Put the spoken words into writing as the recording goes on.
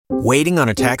Waiting on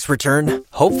a tax return?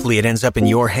 Hopefully it ends up in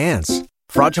your hands.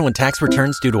 Fraudulent tax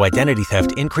returns due to identity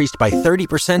theft increased by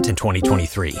 30% in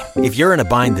 2023. If you're in a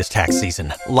bind this tax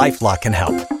season, LifeLock can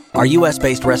help. Our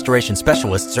U.S.-based restoration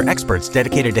specialists are experts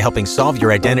dedicated to helping solve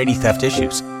your identity theft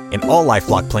issues. And all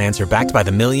LifeLock plans are backed by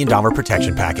the $1 Million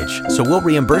Protection Package. So we'll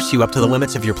reimburse you up to the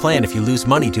limits of your plan if you lose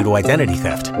money due to identity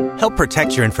theft. Help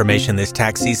protect your information this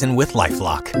tax season with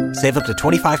LifeLock. Save up to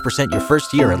 25% your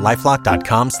first year at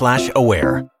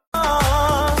LifeLock.com/aware.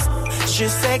 Je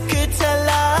sais que t'es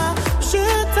là, je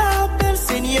t'appelle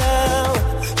Seigneur.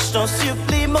 Je t'en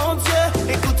supplie mon Dieu,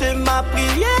 écoute ma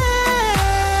prière.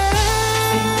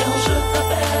 Seigneur, je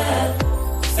t'appelle.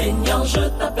 Seigneur, je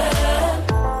t'appelle.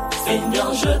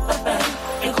 Seigneur, je t'appelle.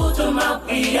 Écoute ma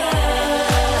prière.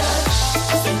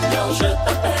 Seigneur, je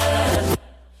t'appelle.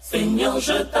 Seigneur,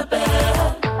 je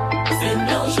t'appelle.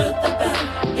 Seigneur, je t'appelle.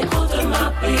 Écoute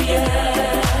ma prière.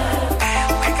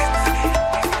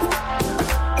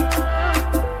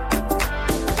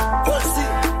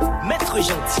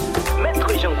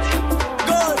 Maître gentil.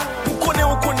 God,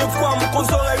 on connaît quoi, mon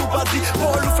console ou pas dit.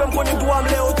 Pour le femme qu'on est droit,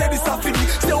 mais au télé ça finit.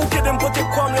 C'est où qu'est d'un côté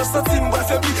quoi, mais le sentiment va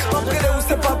faiblir. Après, où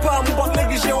c'est papa, mon boss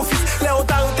négligé au fils. Les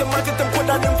hauteurs, t'es maté, t'es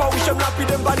condamné, m'fa ou j'aime la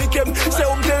pide, m'baniquem. C'est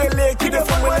où m'terrelé, qui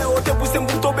défend, moi, les hauteurs, poussé,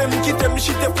 m'tomber, m'quitter,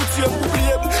 m'chiter, pour tuer,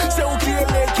 m'oublier. C'est où qui est,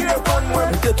 qui répond, moi.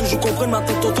 T'es toujours compris, ma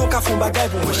tête, tonton, qu'a font bagaille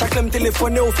pour moi. Chacun me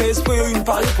téléphone, au fait, esprit, une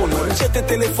parole pour nous. J'ai tes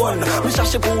téléphones, me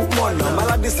chercher pour mon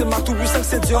malade, c'est ma tout puissant,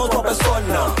 c'est Dieu, en trois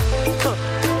personnes.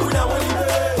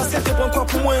 Parce que t'es pas encore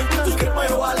pour moi. Tout ce que moi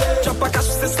yo aller. Tu n'as pas qu'à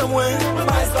soucier sans moi.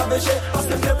 Pas esclavager. Parce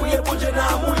que t'es prié pour Dieu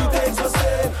n'a mon lit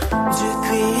exaucé. Dieu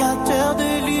créateur de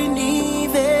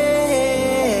l'univers,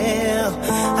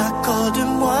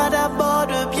 accorde-moi d'abord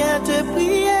de bien te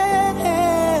prier,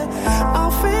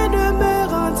 afin de me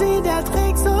rendre d'être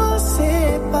exaucé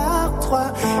par toi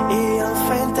et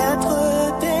enfin d'être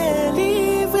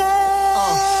délivré.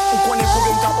 On connaît pour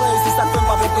une cabrée, c'est ça que fait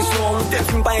pas pression. On t'es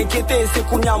pas inquiété, c'est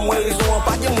qu'on y a moins raison.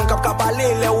 Pas de mon cap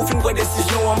parler, les ou fin vraie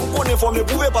décision. On connaît faut me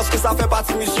prouver parce que ça fait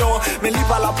partie mission. Mais li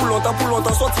pas là pour longtemps,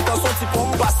 sorti pour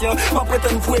mon patient. Ma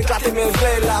prétend pour éclater mes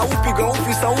vrais là. Ou plus grand, ou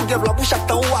puissant, ou développe, ou chaque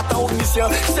temps, ou attend, ou mission.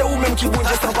 C'est où même qui bouge,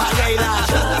 c'est pareil là.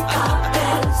 Je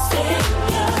t'appelle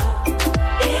Seigneur,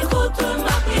 écoute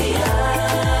ma prière.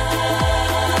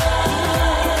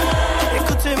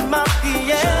 Écoute ma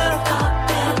prière.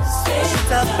 Je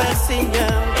t'appelle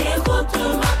Seigneur. Écoute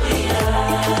ma prière.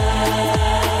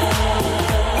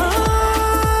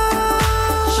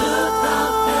 Je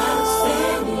t'appelle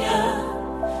Seigneur.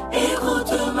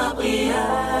 Écoute ma prière.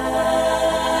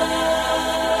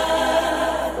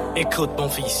 Écoute mon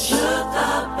fils. Je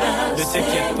t'appelle. Ne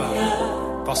t'inquiète pas,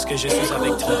 parce que je suis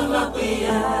avec toi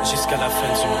jusqu'à la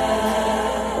fin du monde.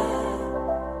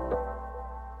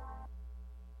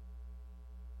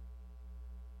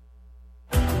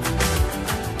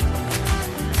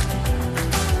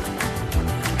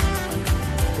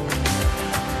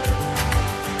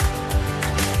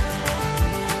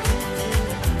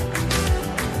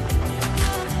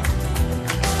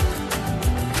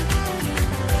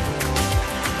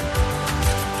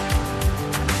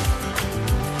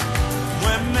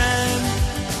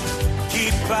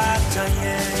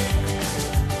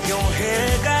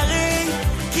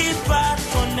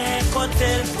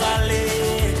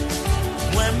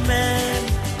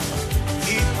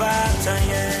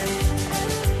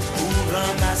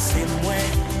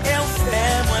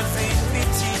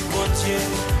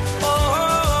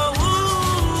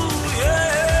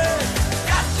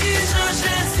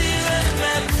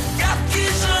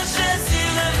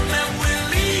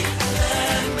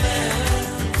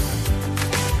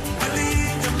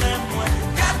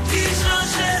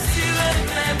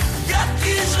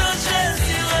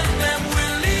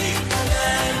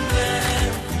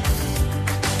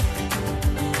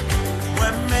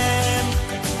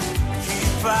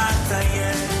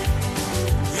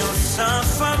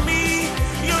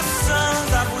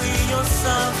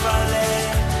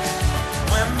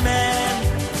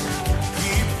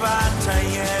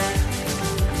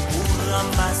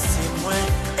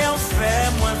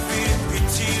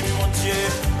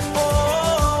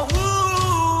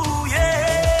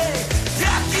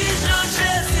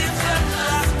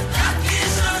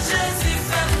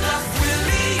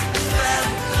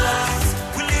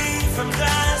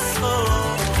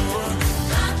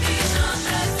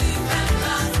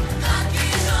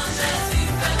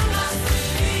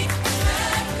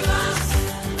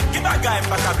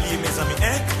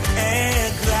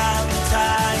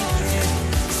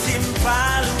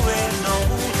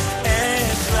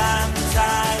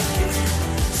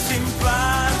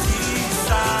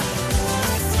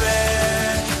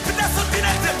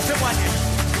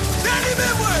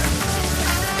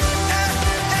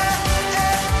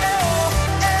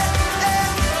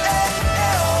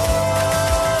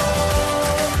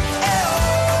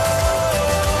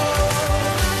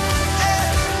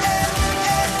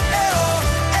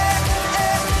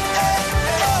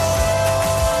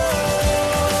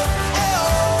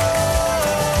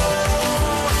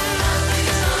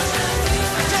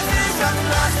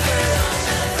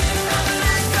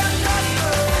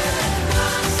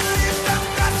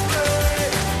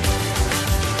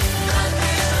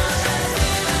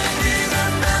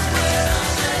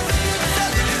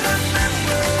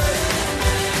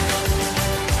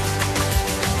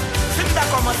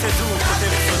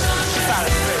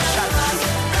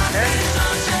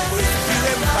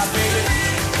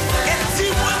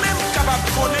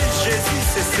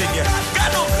 Seigneur.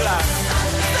 Gardons grâce.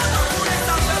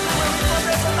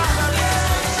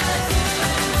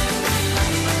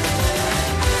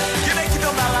 Il y en a qui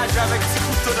dans la rage avec ce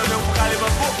couteau dans le pour aller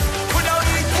au pot. Vous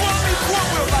n'avez ni quoi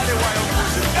pour parler au royaume de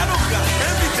Dieu. Gardons grâce.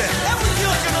 Invitez. Et vous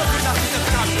dire que notre vie a fait cette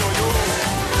nation.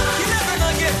 Il est venu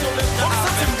en guerre sur le plan. On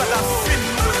s'en fait pas la fin.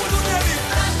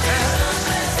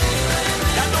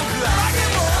 Gardons grâce.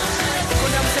 On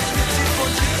aime cette petite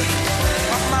conduite.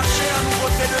 On va marcher en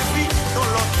nouveauté de vie dans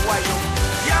l'autre royaume.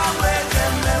 Yahweh,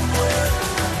 t'aime-moi.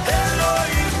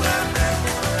 Elohim,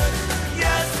 t'aime-moi.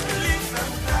 Yes,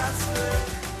 l'ifem grâce.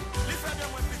 L'ifem bien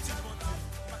moins petit bon Dieu.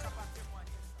 Pas capable de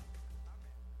témoigner ça.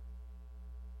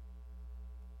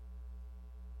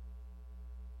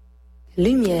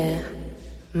 Lumière,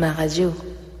 ma radio.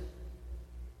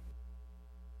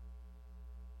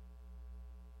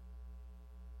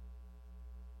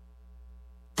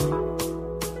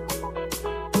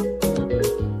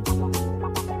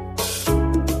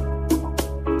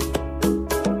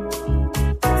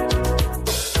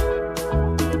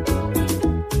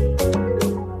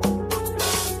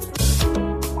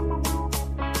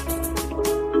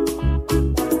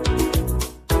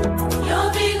 Yo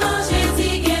vivant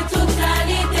Jésus, gagne toute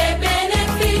qualité,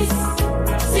 bénéfice.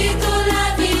 Si toute la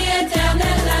vie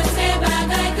éternelle, là, c'est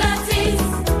bagaille gratis.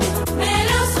 Mais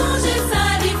le songe, ça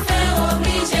lui fait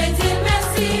obligé de dire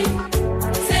merci.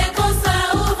 C'est comme ça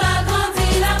où va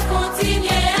grandir, la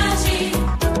continuer à agir.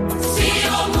 Si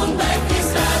au monde va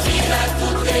Christ, la vie, là,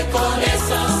 toute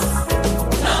reconnaissance.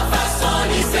 La façon,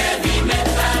 il servit,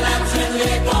 mettre à la jeune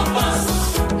récompense.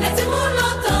 Les petits moules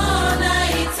longtemps en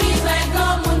Haïti, ben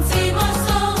comme un petit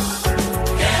morceau.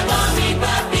 Que mami,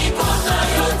 papi, content,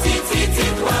 yo, titi,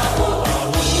 toi, oh, oh,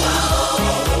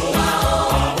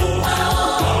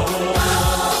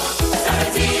 ça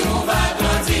veut dire on va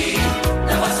grandir,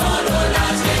 la façon dont la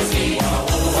Jésus.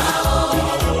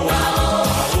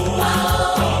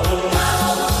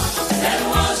 C'est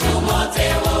louange ou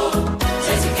montero,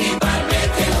 Jésus qui va le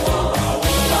météo.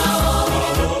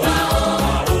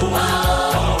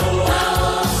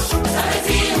 Ça veut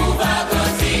dire on va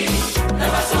grandir, la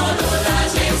façon dont la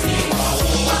Jésus.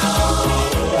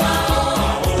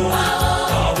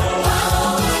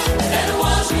 C'est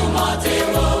louange ou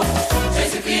montero,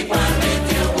 Jésus qui va le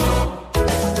météo.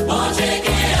 Bon Dieu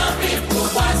qui est en pile,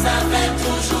 pourquoi ça fait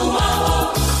toujours en haut?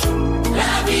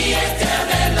 La vie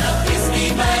éternelle, le Christ qui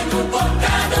va nous comme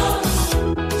cadeau.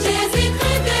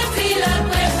 Jésus-Christ est-il a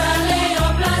préparé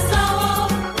en place en haut?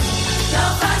 La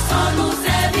façon nous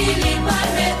servir, il va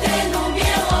mettre nous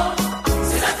bien haut.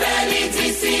 C'est ça fait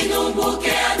d'ici nous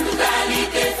bouquet à toute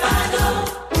qualité fado.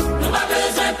 Nous pas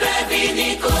besoin de plaider ni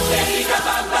côté, ni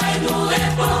capable de nous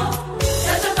répondre.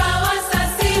 Cette parole, ça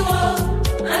si haut,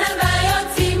 en albaïo,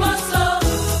 petit morceau.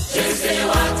 Jésus c'est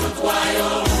roi tout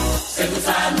royaume, c'est tout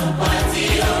ça nous pas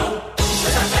dire.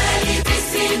 C'est ça fait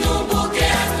d'ici nous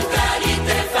bouquet à toute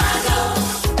qualité fado.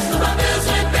 Nous pas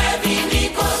besoin de plaider ni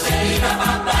côté, ni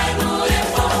capable de nous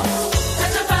répondre.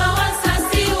 Cette parole, ça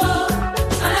si haut,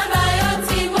 en albaïo,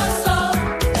 petit morceau.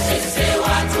 Jésus c'est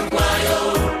roi tout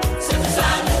royaume, c'est tout ça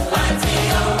nous pas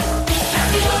dire. La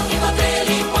vie qui compte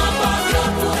les points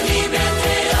pour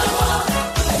liberté.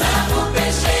 La pour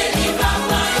péché, il va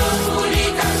prendre pour les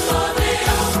cas sauver.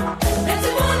 Les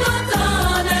petits moules longtemps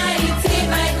en Haïti,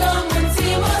 ben comme un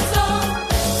petit morceau.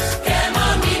 Que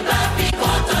mami, papi,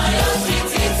 content, yo,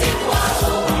 titi, toi,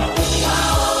 oh,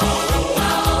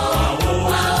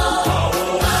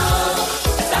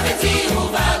 ça veut dire on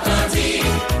va grandir,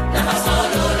 la façon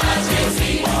dont la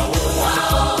Jésus.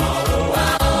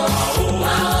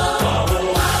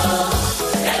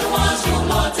 Les louanges ou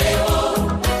montero,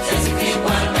 Jésus qui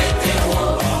va le météo.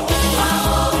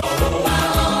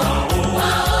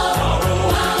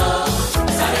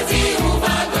 Ça veut dire on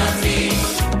va grandir,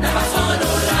 la façon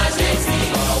dont la Jésus.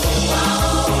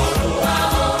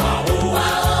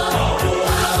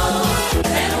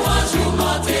 Les louanges ou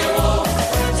montero,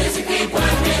 Jésus qui va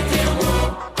le météo.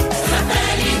 Ça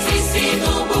fait d'ici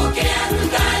nous bouquet à toute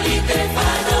qualité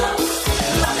fado.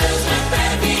 Nous pas besoin de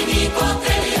perdre ni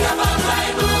côté, ni capable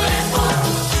de nous répondre.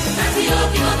 La vie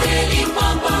qui compte les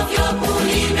pompons, yo pour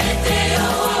les météo.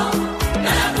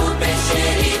 La pour péché,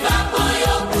 il va prendre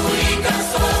yo pour les cas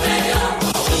sauver yo.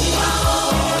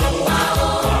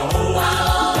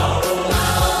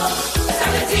 Ça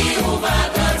veut dire on va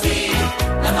grandir,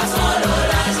 la façon dont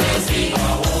la Jésus.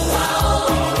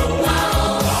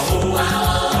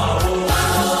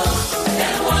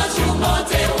 Les louanges ou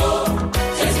montero,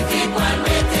 Jésus qui va le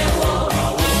météo.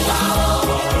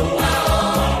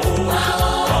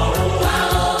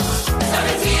 Ça veut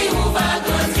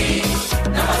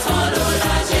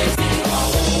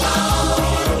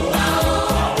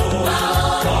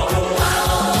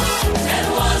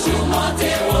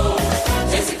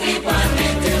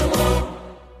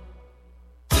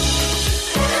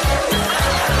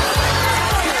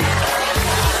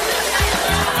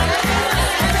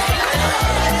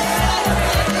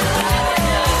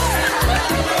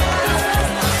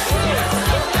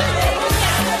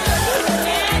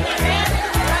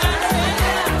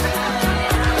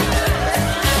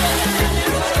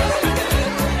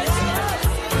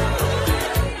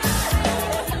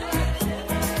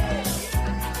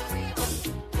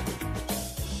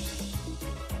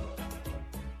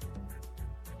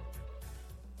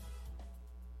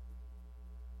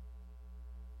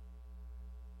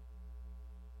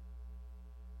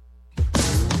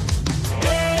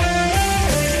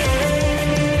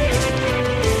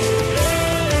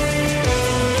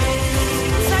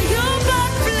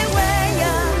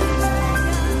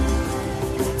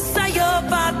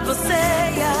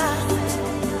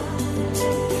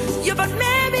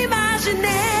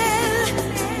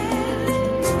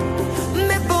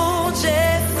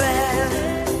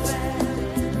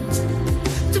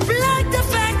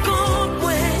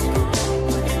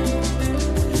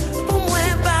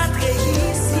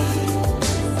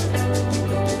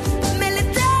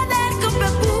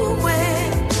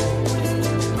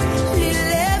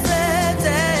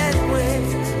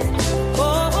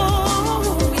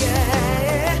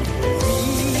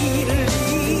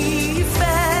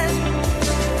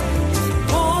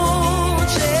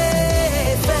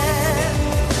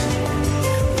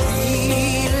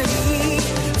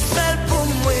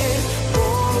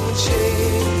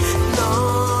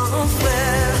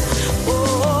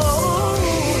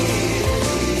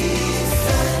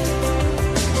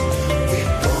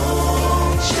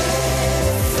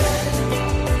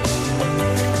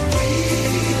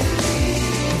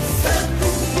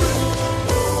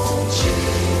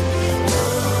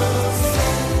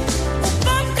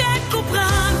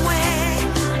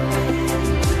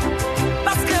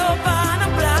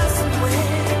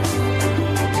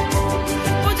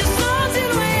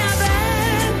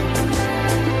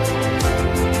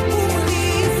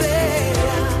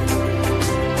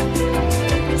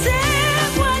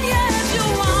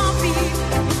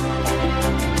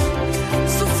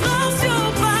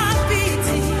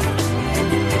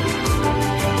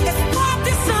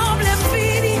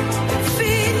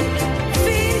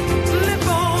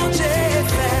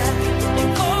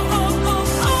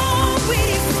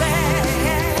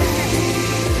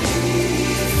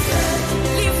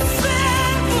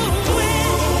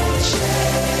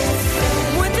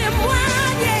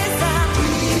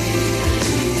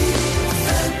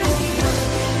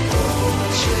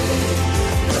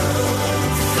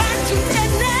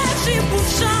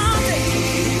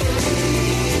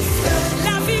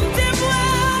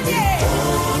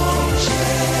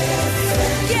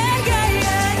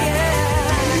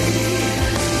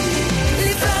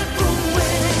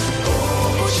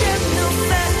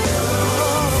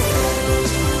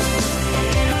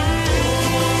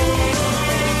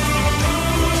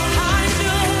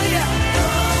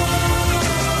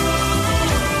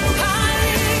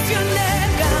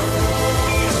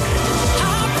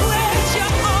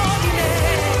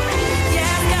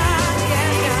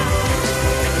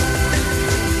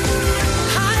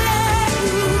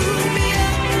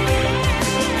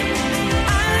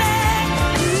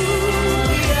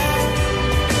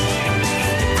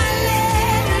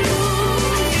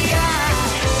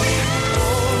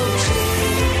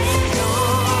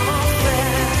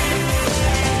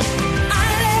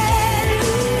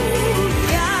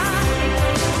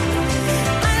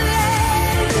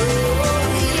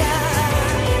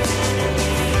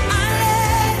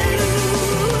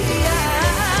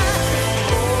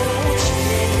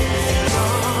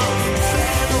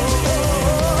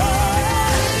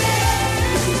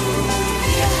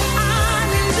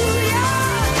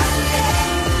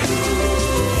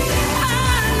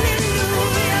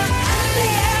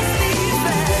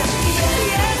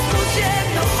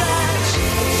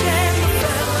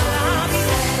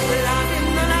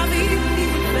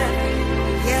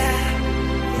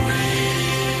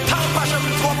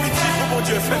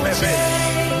Dieu fait merveille.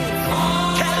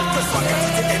 Quelle que soit la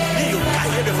quantité ennemie ou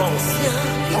cahier devant vous,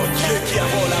 mon Dieu qui a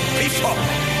la plus fort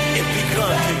et plus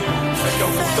grand que fait qu'on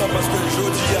vous tombe parce que le jour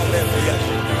d'y a même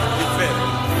il fait.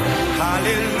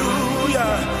 Alléluia.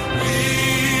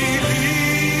 Il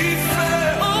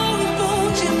fait. Oh mon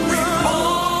Dieu,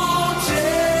 mon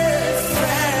Dieu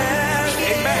fait.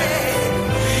 Amen.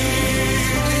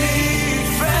 Il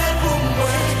fait pour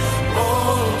moi,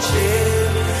 mon Dieu.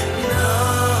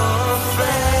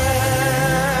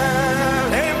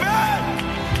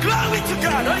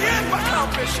 Rien pas qu'à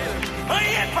empêcher,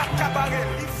 rien pas qu'à barrer,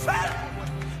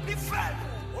 il fait,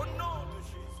 au nom de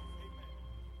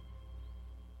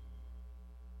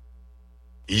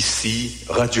Jésus. Ici,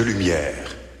 Radio Lumière,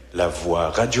 la voix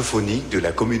radiophonique de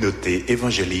la communauté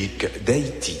évangélique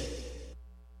d'Haïti.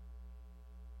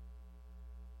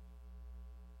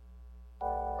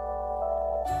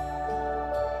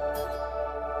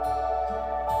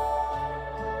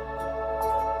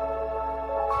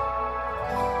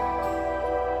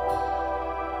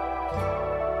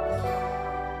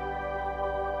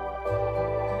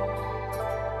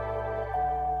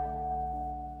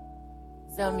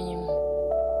 Zamim,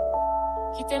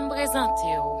 qui t'aime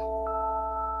présenter,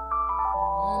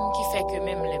 monde qui fait que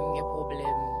même les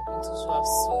problèmes, toujours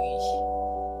sourire.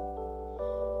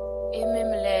 Et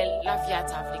même la vie à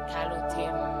ta vie caloté,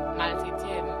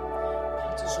 maltraité,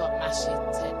 toujours marcher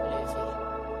tête levée.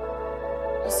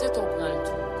 On se tout prend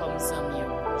tout comme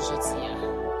Zamim, je tiens.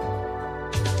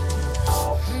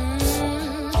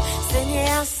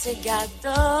 Seigneur, c'est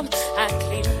gâteau, à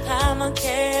clé pas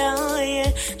manquer rien,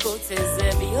 côté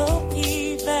zébio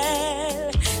pivel.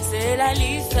 C'est la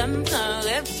lit, femme un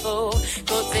repos,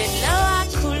 côté là à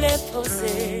couler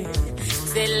posé.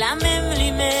 C'est la même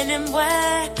limène,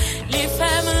 ouais, les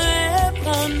femmes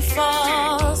reprennent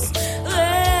force,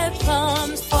 l'aimerait.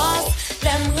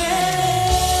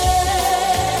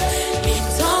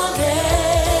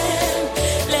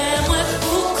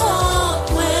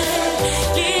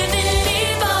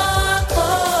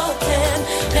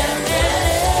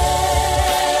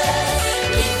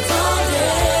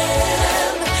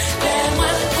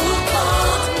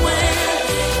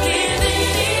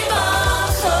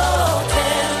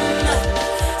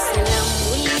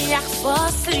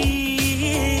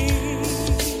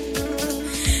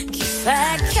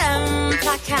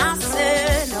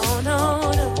 Non,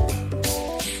 non, non.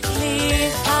 Les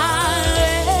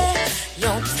farés,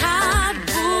 y'ont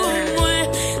tabou, moi,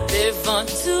 devant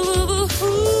tout,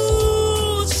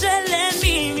 je les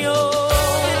mignon.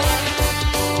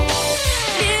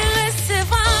 Les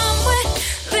recevants, moi,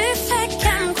 les faits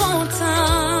qu'elle me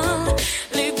content,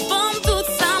 les bombes, tout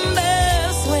ça me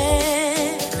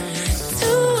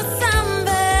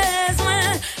besoin,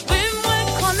 oui, moi,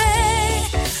 connais,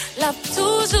 l'a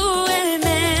toujours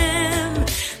aimé.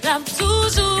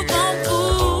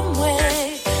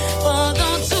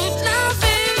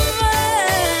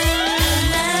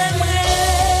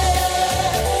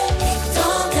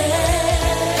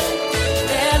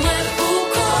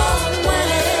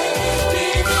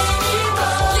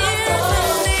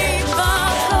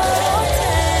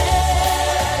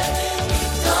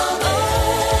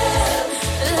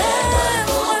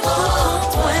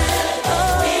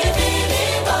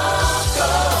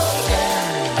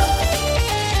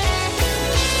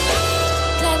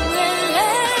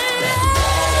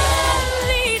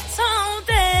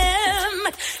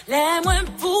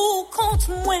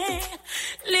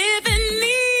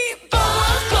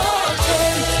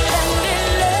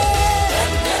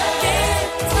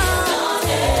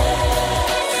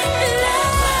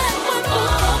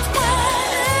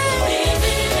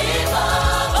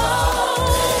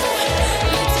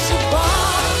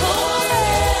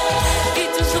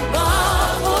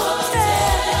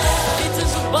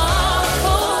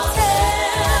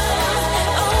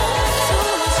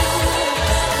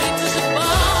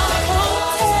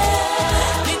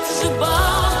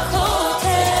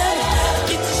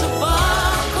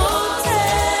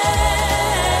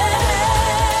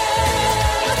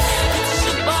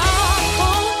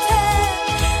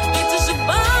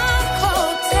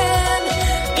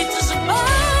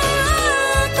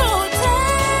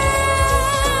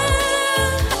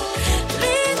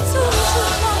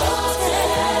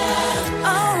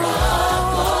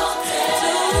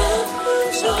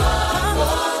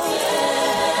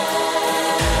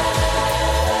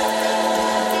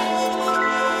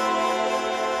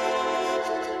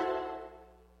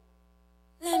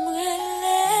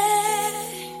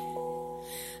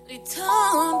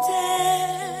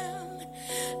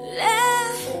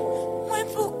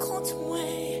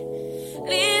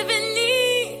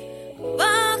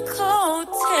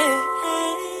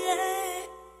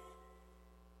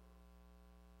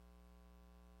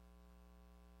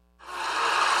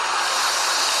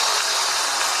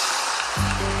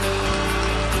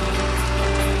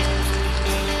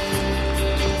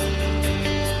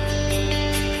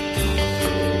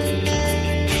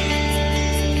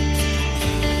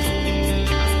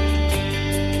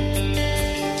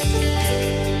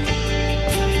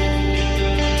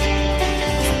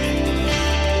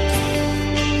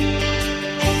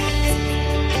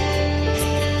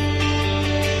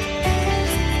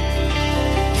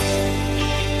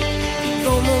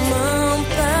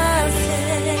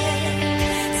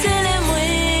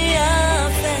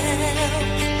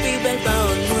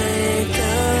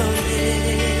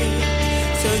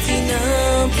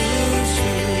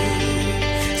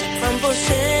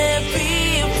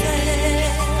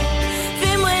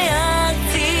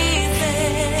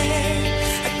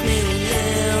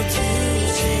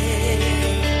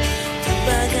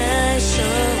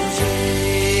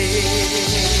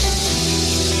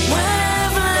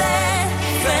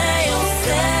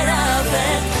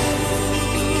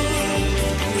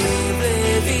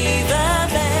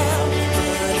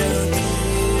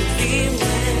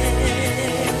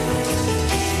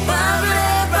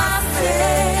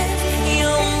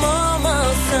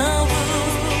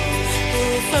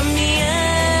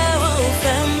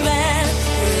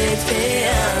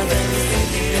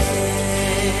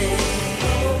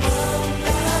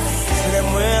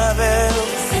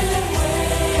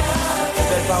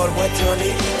 Parole moins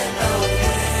tournée,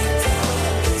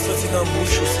 sorti dans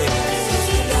bouche ou c'est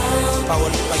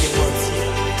parole pas de menti.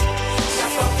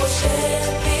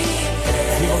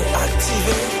 Vivons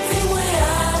activés.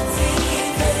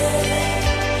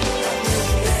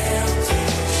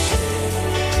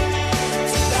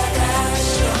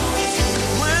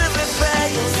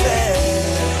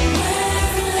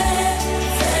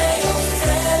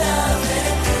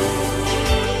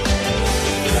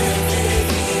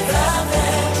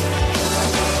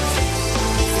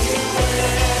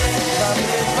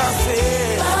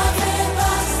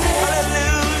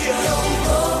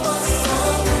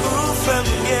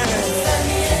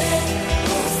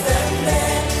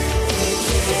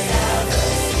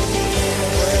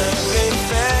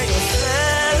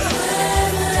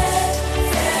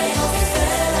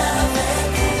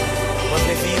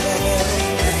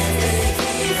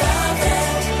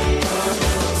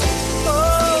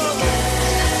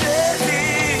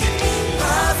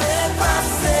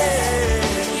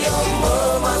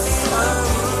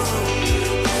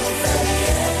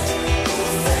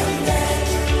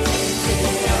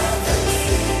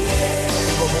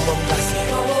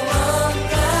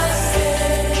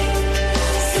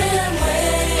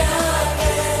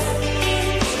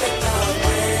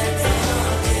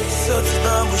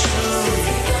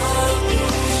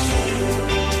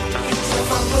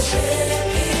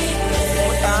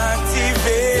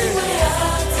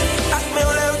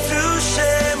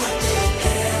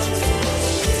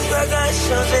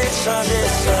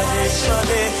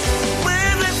 Changer.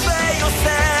 Mueve feio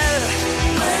céu.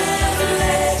 Mueve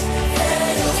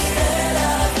feio céu.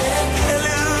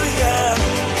 Aleluia.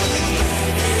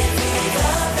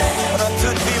 Para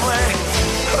tudo be well.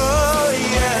 Oh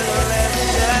yeah, let's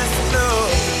just know.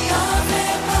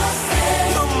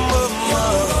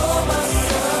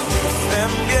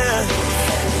 T'aimes bien.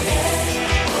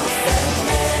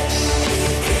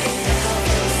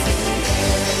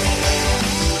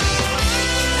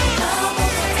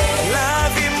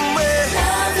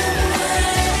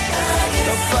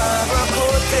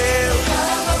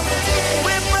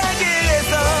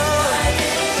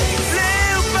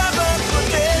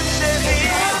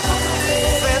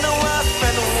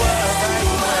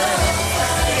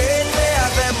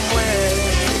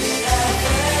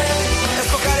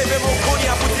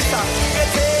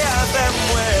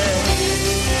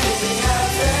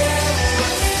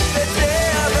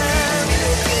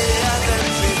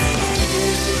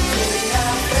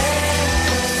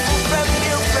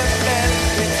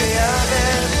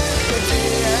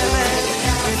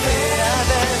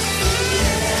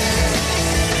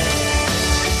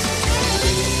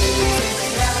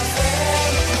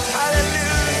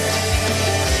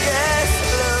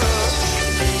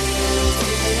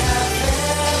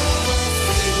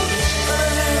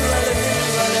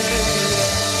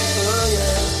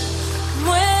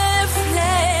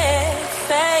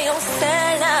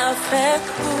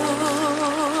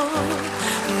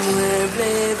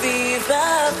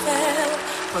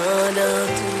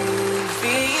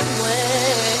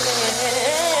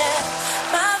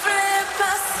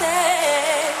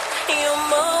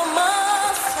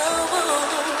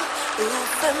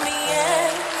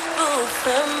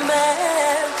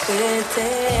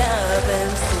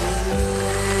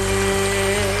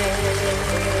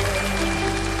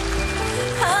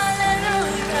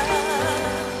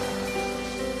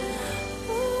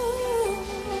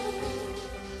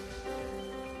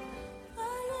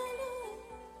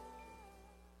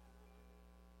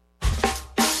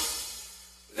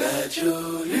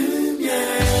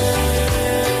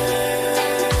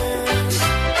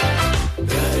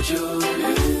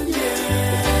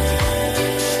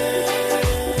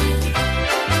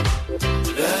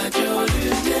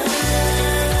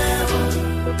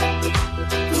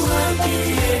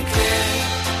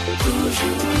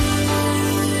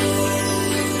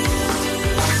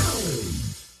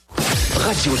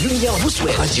 Radio Lumière vous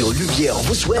souhaite. Radio Lumière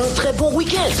vous souhaite un très bon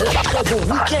week-end. Très bon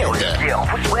week-end. Radio Lumière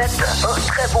vous souhaite un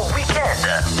très bon week-end.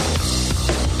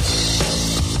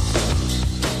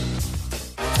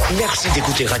 Merci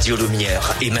d'écouter Radio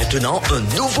Lumière. Et maintenant, un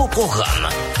nouveau programme.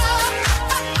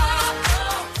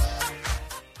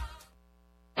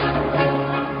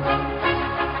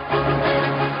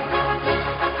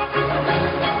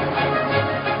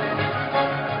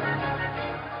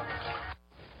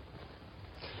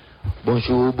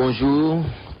 Bonjour,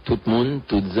 tout le monde,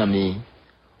 tous les amis,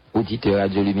 auditeurs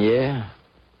Radio Lumière,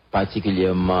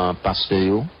 particulièrement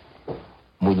pasteurs,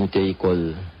 moniteurs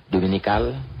école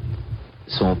dominicale.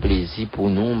 C'est un plaisir pour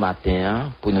nous,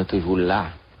 matin, pour nous toujours là,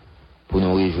 pour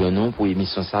nous rejoindre pour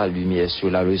l'émission ça, Lumière sur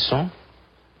la leçon,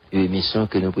 une émission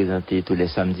que nous présentons tous les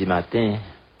samedis matins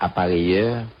à pareille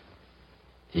heure,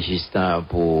 juste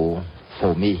pour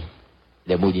former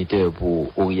les moniteurs,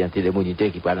 pour orienter les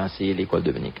moniteurs qui vont lancer l'école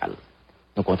dominicale.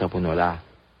 Nous comptons pour nous là,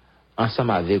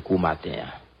 ensemble avec vous matin.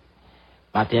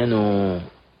 Matin, nous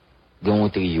avons un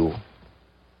trio.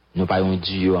 Nous pas un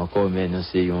duo encore, mais nous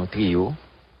sommes un trio.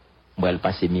 On va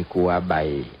passer le micro à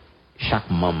chaque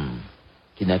membre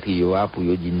qui est dans le trio pour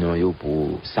dire non,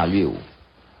 pour saluer.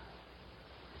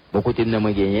 Bon côté de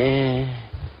nous, gagné,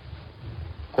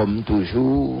 comme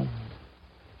toujours,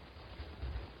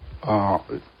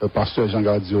 le pasteur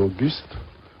Jean-Gardi Auguste.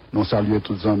 Nous saluons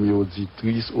tous les amis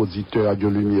auditrices, auditeurs Radio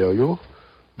Lumière.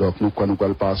 Donc nous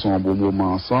allons passer un bon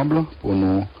moment ensemble pour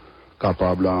nous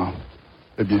capables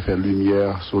de bien faire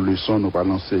lumière sur le son. Nous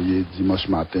allons enseigner dimanche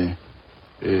matin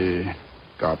et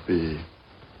capé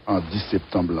en 10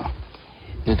 septembre. Là.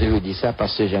 Nous te dit ça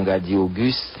parce que Jean-Gardi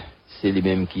Auguste, c'est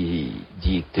lui-même qui est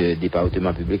directeur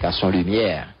département publication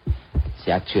Lumière.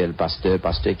 C'est actuel pasteur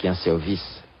qui est en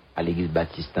service à l'église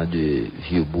baptiste de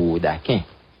Vieux-Bourg d'Aquin.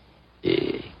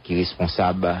 Et qui est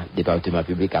responsable département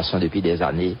publication depuis des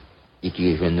années et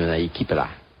qui rejoint notre équipe là.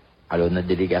 Alors notre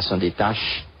délégation des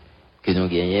tâches que nous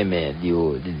gagnons, mais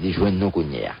les joindre nous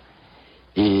connaître.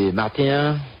 Et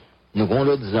matin, nous avons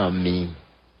l'autre amis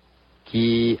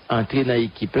qui entré dans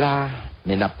l'équipe là,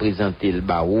 mais n'a présenté le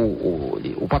barreau,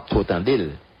 ou pas trop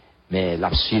tendel, mais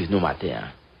l'a suivre nous matin.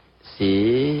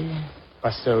 C'est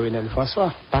Pasteur Renel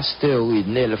François. Pasteur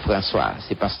Renel François,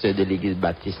 c'est pasteur de l'église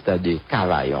baptiste de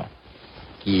Cavaillon,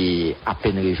 qui à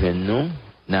peine rejoint nous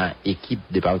dans l'équipe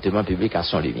département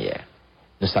publication Lumière.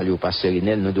 Nous saluons pasteur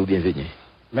Renel, nous sommes bienvenus.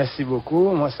 Merci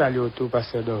beaucoup. Moi, salue tout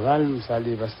pasteur Doval, je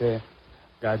salue pasteur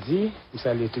Gadi, je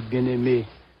salue tout bien-aimés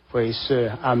frères et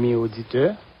sœurs, amis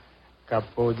auditeurs, qui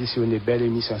ont auditionné une belle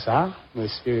émission ça. Nous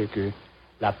espérons que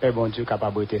la paix, bon Dieu,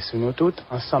 capable d'être sur nous toutes.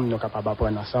 Ensemble, nous sommes capables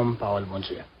d'apprendre ensemble, parole, bon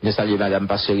Dieu. Nous saluons Madame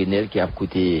Pasteur Renel qui a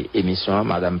écouté l'émission,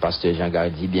 Madame Pasteur Jean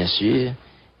Gardi, bien sûr,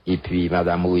 et puis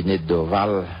Madame Renette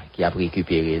Doval qui a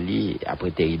récupéré lui après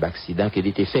terrible accident qu'il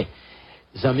était fait.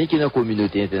 Les amis qui sont dans la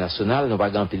communauté internationale, nous n'avons pas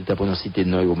grand temps pour nous citer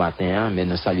nous au matin, mais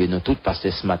nous saluons nous tous parce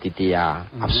que ce matin,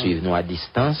 à suivre nous à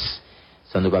distance.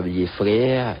 Sans nous pas oublier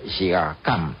frère Gérard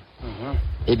Cam.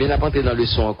 Et bien, on dans le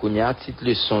son en Kounia, titre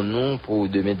le son non pour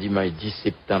demain dimanche 10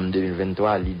 septembre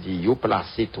 2023, il dit, yo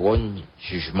placé trône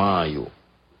jugement yo.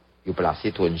 Yo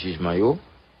placé trône jugement yo.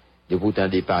 De pourtant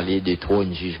de parler de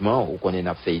trône jugement, ou qu'on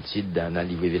a fait étude dans la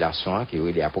livre Révélation, qui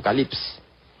est l'Apocalypse.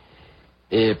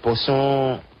 Et pour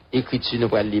son écriture, nous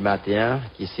prenons le matin,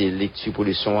 qui c'est lecture pour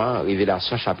le son,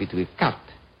 Révélation chapitre 4,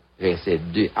 versets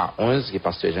 2 à 11, que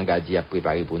pasteur Jean Gardi a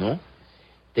préparé pour nous.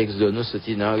 Texte de nous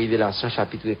sorti dans Révélation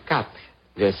chapitre 4,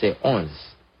 verset 11.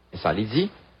 Et ça lui dit,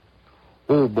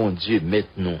 ô bon Dieu,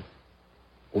 maintenant,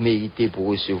 vous méritez pour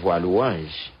recevoir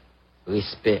louange,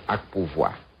 respect et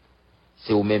pouvoir.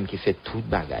 C'est vous-même qui fait toute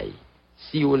bagaille.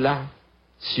 Si vous là,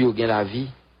 si vous gagnez la vie,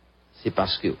 c'est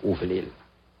parce que vous voulez.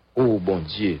 Ô bon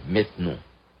Dieu, maintenant,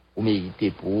 vous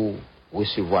méritez pour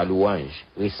recevoir louange,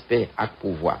 respect et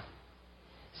pouvoir.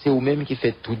 C'est vous-même qui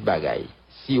fait toute bagaille.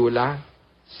 Si vous là,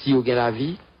 si vous gagnez la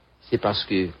vie, c'est parce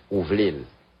que vous voulez.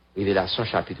 Révélation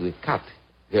chapitre 4,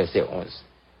 verset 11.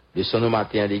 Le son au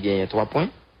matin, il gagne 3 points.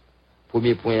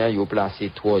 Premier point, il a placé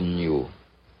trône.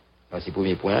 Parce que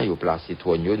premier point, il a placé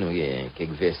trône. Nous avons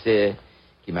quelques versets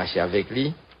qui marchent avec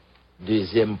lui.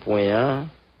 Deuxième point,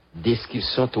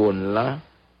 description trône là,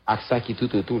 avec ça qui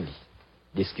tout autour lui.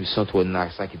 Description trône là,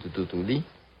 avec ça qui tout autour lui.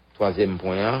 Troisième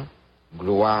point,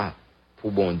 gloire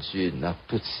pour bon Dieu dans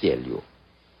tout ciel.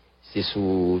 C'est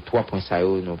sur 3 points ça,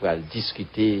 nous allons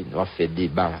discuter, nous allons faire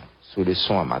débat sur le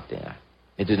son à matin.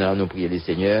 Maintenant, nous prions le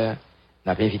Seigneur.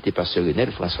 Nous avons invité Pasteur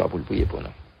Renel François pour le prier pour nous.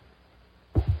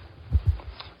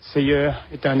 Seigneur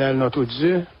éternel, notre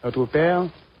Dieu, notre Père,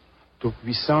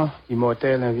 tout-puissant,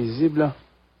 immortel, invisible,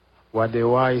 roi des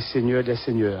rois et seigneur des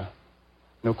seigneurs.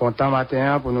 Nous comptons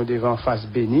matin pour nous devant face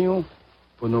bénie,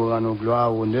 pour nous rendre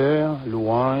gloire, honneur,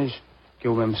 louange, que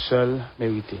vous-même seul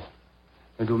méritez.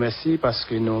 Nous vous remercions parce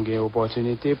que nous avons une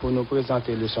opportunité pour nous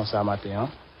présenter le son ce matin.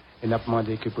 Et nous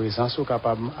demandons que la présence soit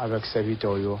capable avec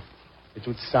serviteurs. Et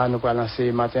tout ça, nous allons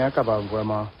lancer matin capable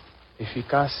vraiment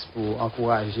efficace pour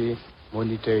encourager les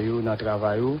moniteurs dans le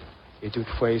travail. Et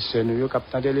toutefois, ceux nous qui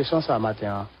ont des leçons ce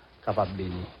matin, capables de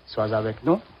bénir. Sois avec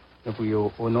nous. Nous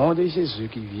prions au nom de Jésus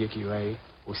qui vit et qui règne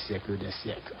au siècle des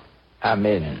siècles.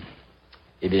 Amen.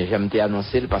 Eh bien, j'aime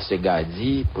t'annoncer le pasteur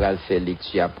Gardi pour faire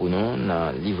lecture pour nous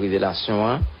dans le livre Révélation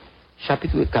 1,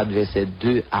 chapitre 4, versets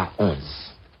 2 à 11.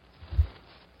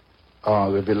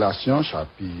 En Révélation,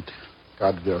 chapitre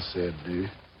 4, verset 2,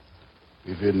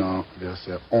 revenant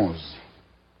verset 11.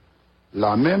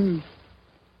 Là même,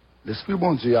 l'Esprit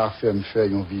bon Dieu a fait me faire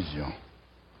une vision.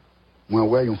 Moi,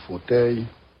 ouais, un fauteuil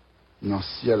dans le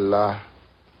ciel là,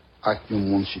 avec un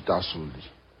monde chita sous lui.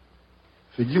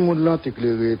 Figi monde là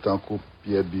éclairé tant que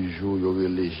pierre bijou, y aurait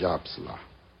les japs là.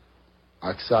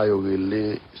 Avec ça, y aurait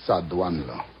les sa douane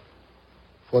là.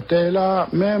 Fauteuil là,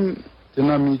 même, c'est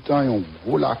dans mi-temps, un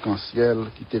gros lac en ciel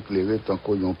qui t'éclairait tant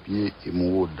qu'on pied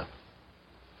émeraude.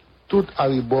 Tout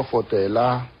arribo fauteuil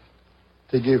là,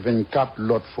 t'es 24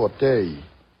 l'autre fauteuil,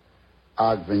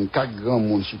 avec 24 grands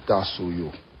monde chita sous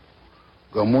yo.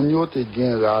 Grand monde yo te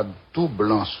gen rad tout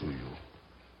blanc sous yo,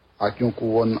 avec une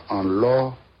couronne en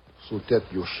l'or sous tête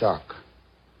yo chaque.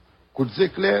 Coup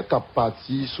d'éclair t'a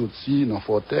parti sorti dans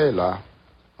fauteuil là,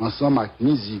 ensemble avec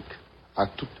musique, à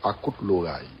toute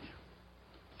l'oreille.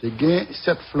 Te gen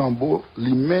 7 flambeaux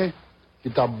lui-même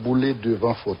qui t'a boulé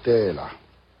devant fauteuil là.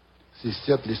 C'est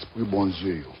 7 l'esprit bon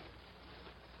Dieu yo.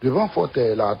 Devant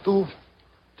fauteuil là tout,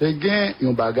 te gen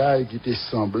un bagage qui te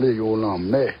semblé yo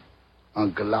l'enmer en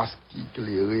glace qui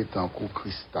éclairait en coup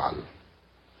cristal.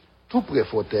 Tout près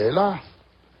fauteuil là,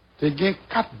 te gen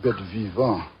 4 bêtes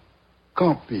vivantes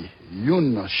campées,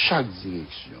 une dans chaque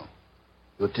direction.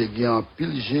 Yo te gen en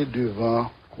pilgé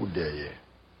devant coup derrière.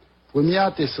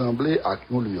 Première te semblé avec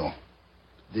un lion.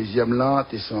 Deuxième là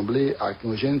te semblé avec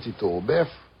un jeune petit bœuf.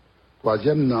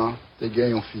 Troisième là te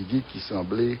gen un figi qui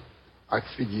semblait avec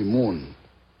figi moun.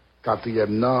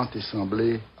 Quatrième là te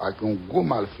semblé avec un gros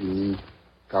malfini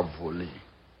cap volé.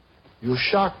 Yo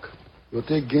chaque yo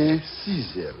te gen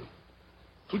 6 ailes.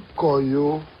 Tout corps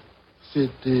yo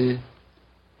c'était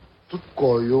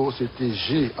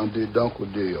G en dedans qu'au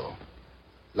dehors.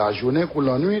 La journée ou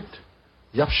la nuit,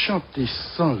 y a chanté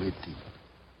sans arrêter.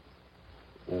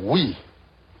 Oui,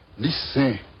 les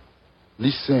saints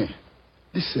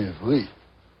vrai.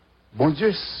 Bon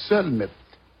Dieu seul maître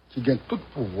qui gagne tout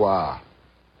pouvoir,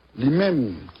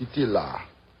 lui-même qui était là,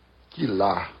 qui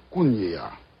gagne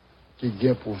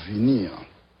pour venir.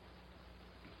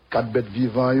 4 bêtes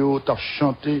vivantes yo t'a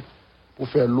chanté pour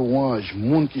faire louange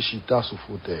monde qui chita sous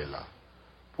fauteuil là,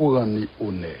 pour rendre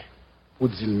honneur, pour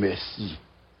dire merci.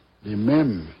 Les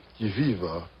mêmes qui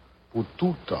vivent pour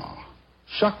tout temps.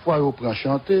 Chaque fois qu'ils prennent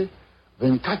chanter,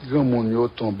 24 grands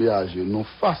monde tombés à genoux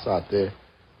face à terre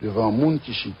devant monde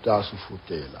qui chita sous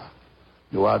fauteuil là.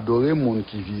 Ils adorent monde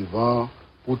qui vivant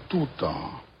pour tout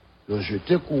temps. Ils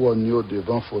jeté couronne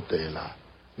devant fauteuil là.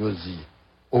 Ils dit,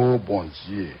 oh bon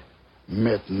Dieu,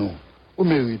 maintenant, vous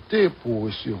méritez pour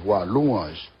recevoir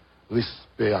louange,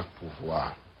 respect et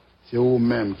pouvoir. C'est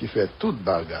vous-même qui fait toute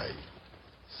bagaille.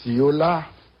 Si vous là,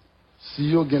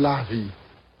 si vous avez la vie,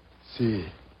 c'est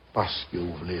parce que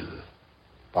vous voulez la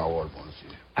parole, bon Dieu.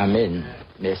 Amen.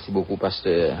 Merci beaucoup,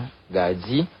 pasteur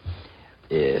Gardi.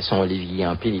 Son livre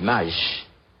en pile image.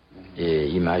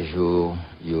 Image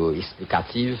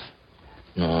explicative.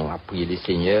 Nous avons prié le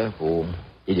Seigneur pour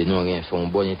aider nous à faire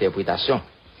une bonne interprétation.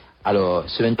 Alors,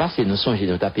 semaine passée, nous sommes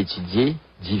étudié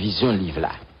division livre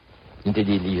là. Nous avons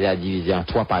des livres divisés en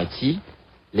 3 parties.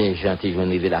 Les gens ont une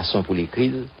révélation pour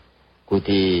l'écrire.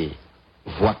 Côté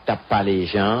voix que t'as pas les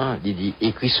gens, il dit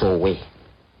écrit sur ouais.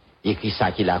 Écrit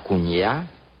ça qui la cogné,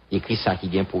 écrit ça qui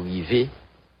vient pour arriver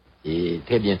et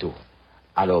très bientôt.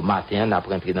 Alors matin, on a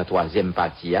rentré dans la 3e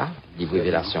partie livre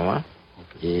révélation 1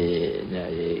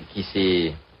 et qui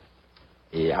c'est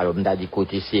et alors on a dit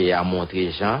côté c'est à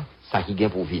montrer gens ça qui vient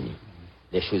pour venir.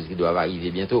 Les choses qui doivent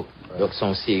arriver bientôt. Donc c'est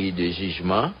une série de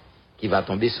jugements qui va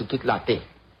tomber sur toute la terre.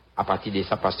 À partir de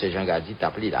ça, pasteur Jean Gardi t'a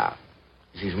appelé là.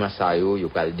 Jugement ça yo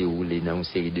va le dérouler dans une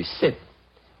série de 7.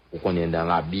 Vous connaissez dans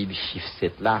la Bible chiffre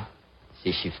 7 là,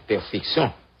 c'est chiffre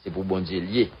perfection, c'est pour bon Dieu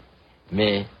lié.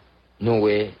 Mais nous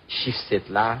chiffre 7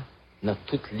 là dans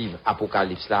tout livre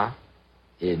Apocalypse là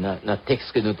et dans le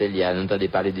texte que nous te lié, nous entendons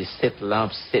parler de 7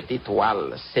 lampes, 7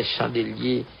 étoiles, 7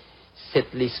 chandeliers,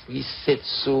 7 l'esprit, 7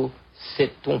 sceaux,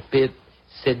 7 trompettes,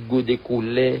 7 goûts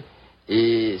d'écoulés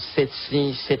et 7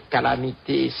 signes, 7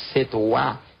 calamités, 7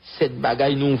 rois, 7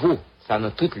 bagailles nouveaux. Ça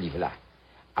dans tout livre là.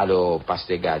 Alors,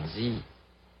 Pasteur Gadi,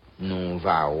 nous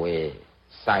va ouais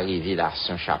sa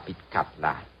révélation chapitre 4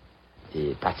 là.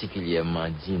 Et particulièrement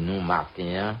dit nous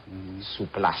matin sous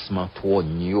placement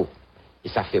trône. Et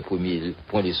ça fait premier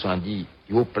point de son dit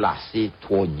yo placé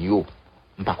trône.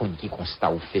 Par contre qui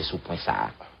constat ou fait sous point ça.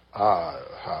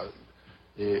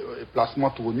 Et placement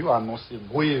trône annoncé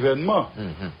gros événement.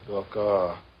 Donc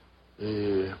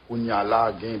et on y a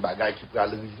là gain bagaille qui va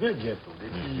arriver bientôt. Et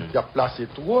puis il a placé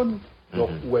trône. Donc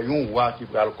ouais un roi qui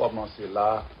va commencer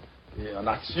là et en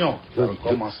action qui va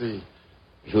commencer.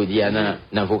 Je dis dans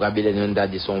le vocabulaire nous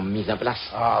dit sont mise en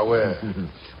place. Ah ouais.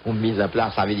 On mise en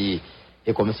place ça veut dire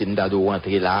et comme si nous doit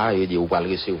rentrer là et dire on va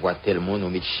recevoir tel monde on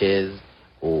met chaise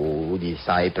ou dit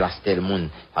ça et place tel monde.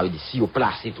 Ça veut dire si on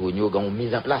place tout on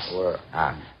mise en place. Ouais.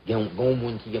 Ah, il y a un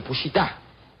monde qui vient pour chita.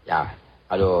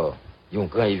 Alors, il y a un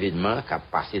grand événement qui a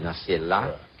passé dans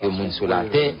celle-là que le monde sur la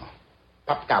terre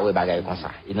pas ka ouais bagaille comme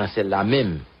ça. Et dans celle-là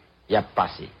même, il a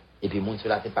passé. Et puis le monde sur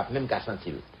la terre pas même qu'à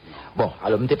sentir. Bon,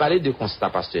 alors, je t'ai parlé de constat,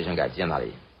 Pasteur Jean Gadi, en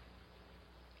allée.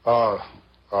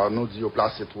 Nous disons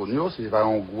placer Tonio, c'est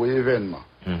un gros événement.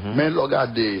 Mais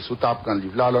regardez, sous ta prend le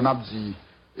livre là, on a dit,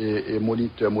 et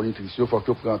moniteur, monitrice, il faut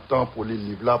que prenne temps pour les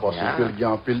livres là, parce qu'il y a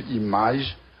un peu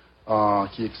d'image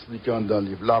qui explique dans le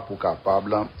livre là pour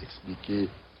capable expliquer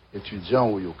étudiants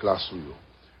ou aux classes.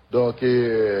 Donc,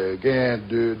 il y a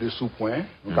deux sous-points.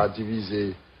 On va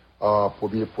diviser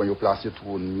premier point, il placer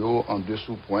Tonio en 2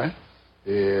 sous-points.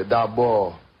 Et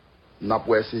d'abord,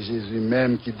 c'est Jésus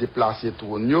même qui déplaçait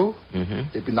Tonio,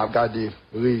 et puis nous avons regardé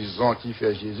raison qui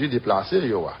fait Jésus déplacer.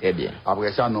 Très bien.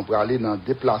 Après ça, nous allons aller dans le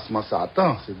déplacement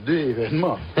Satan. C'est 2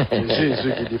 événements. C'est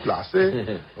Jésus qui est déplacé,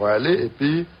 et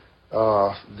puis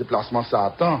déplacement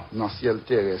Satan dans le ciel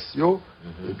terrestre,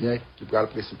 et bien qui va le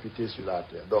précipiter sur la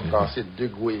terre. Donc, c'est 2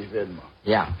 gros événements.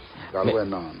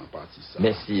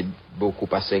 Merci beaucoup,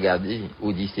 Pasteur Gadi.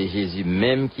 Ou dit c'est Jésus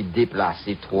même qui déplace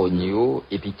trône,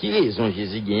 et puis qui raison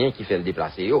Jésus gagne qui fait le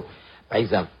déplacer yo. Par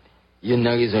exemple, il y a une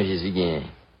raison Jésus gagne.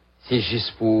 C'est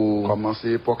juste pour commencer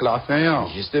l'époque la fin.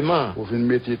 Justement. Pour venir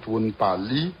mettre trône par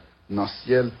lui dans le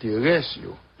ciel terrestre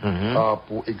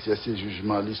pour exercer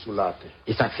jugement lui sur la terre.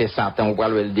 Et ça fait Satan ou quoi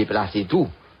le déplacer tout.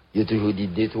 Il a toujours dit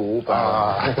détour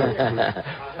par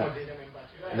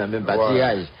dans même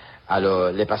bâtiment.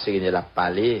 Alors, les pasteurs Renel a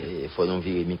parlé, il faut nous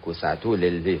virer micro ça tout,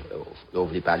 on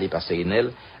voulait parler pasteur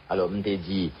Renel. Alors, on t'a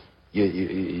dit,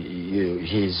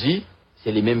 Jésus,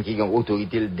 c'est les mêmes qui ont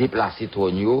autorité de déplacer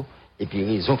trône, et puis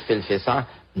raison que fait ça,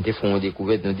 nous te font une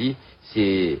découverte, nous dit,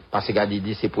 c'est, parce que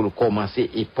dit, c'est pour commencer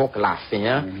époque la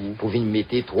fin, pour venir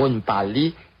mettre trône par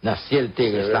lui, dans le ciel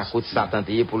terrestre, à côté de Satan,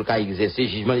 pour le cas exercer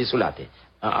jugement sur la terre.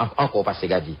 Encore, parce que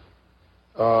Gadi.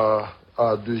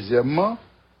 Deuxièmement,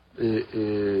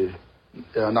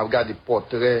 on a regardé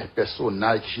portraits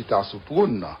personnages qui chita sous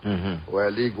trône.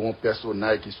 Les grands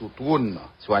personnages qui sous trône.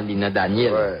 Soit l'île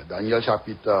Daniel. Daniel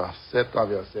chapitre 7,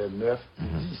 verset 9,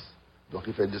 10. Donc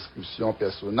il fait description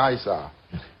personnage ça.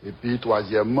 Et puis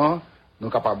troisièmement, nous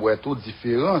sommes capables de voir toute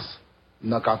différence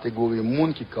dans la catégorie de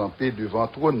monde qui campait devant le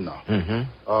trône. Nous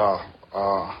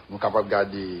sommes capables de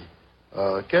regarder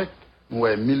nous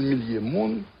avons 1000 milliers de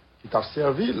monde qui t'a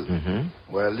servi.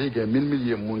 Il y a 1000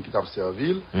 milliers de monde qui t'a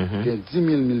servi. Il y a 10 000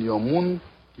 millions de monde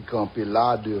qui campaient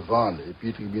là devant. Et puis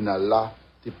le tribunal là,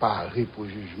 c'est paré pour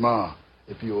jugement.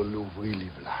 Et puis on l'ouvre le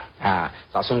livre là. Ah,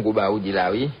 ça son goba ou dit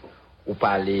là oui. Ou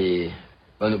parler,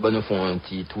 nous font un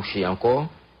petit toucher encore.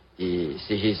 Et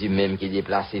c'est Jésus même qui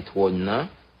déplace trône,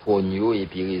 et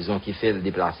puis raison qui fait le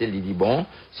déplacer, il dit bon,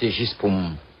 c'est juste pour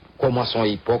commencer son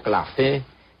époque, la fin.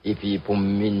 Et puis pour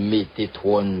mettre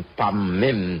trône pas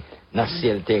même dans le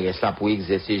ciel terrestre là pour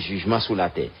exercer jugement sur la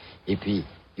terre. Et puis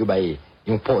il y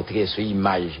a un portrait sur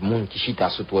image monde qui chita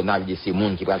sur trône de ces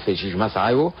monde qui va faire jugement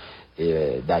ça yo.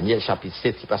 Daniel chapitre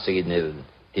 7 si pasteur Renel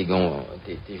t'es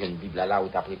jeune Bible là où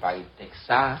tu as préparé le texte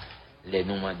ça les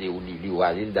noms demandé ou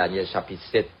lire Daniel chapitre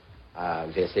 7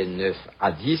 verset 9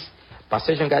 à 10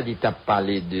 pasteur Jean Gadi t'a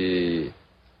parlé de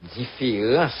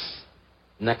différence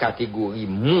dans la catégorie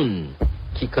monde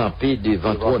qui campait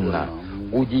devant trône là,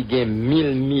 ou dit qu'il y a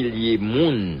 1000 milliers de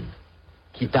monde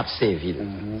qui t'a servi.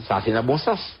 Ça c'est dans bon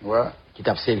sens. Qui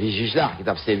t'a servi juge là, qui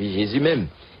t'a servi Jésus même.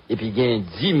 Et puis il y a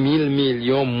 10 000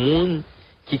 millions de monde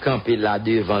qui campait là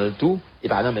devant le tout, et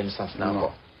pas dans le même sens là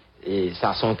encore. Et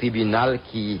ça c'est un tribunal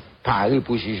qui paraît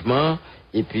pour jugement,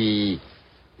 et puis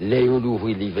les ouvre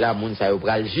le livre là, monde ça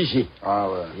va le juger.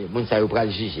 Monde ça va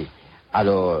le juger.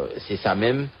 Alors c'est ça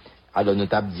même. Alors nous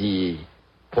t'avons dit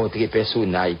portrait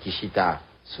personnage qui chita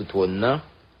sous trône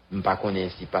Je ne sais pas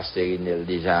si Pasteur Renel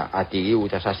déjà atterri ou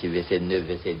tu as cherché verset 9,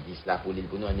 verset 10 là pour nous,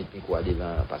 on est plus quoi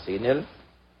devant Pasteur Renel.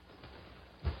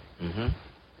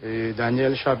 Et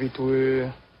Daniel chapitre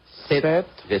 7,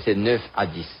 verset 9 à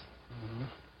 10.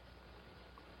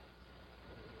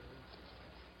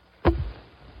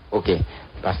 Ok,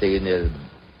 Pasteur Renel,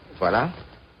 voilà.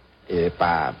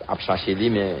 Pas à chercher lui,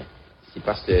 mais si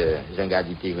Pasteur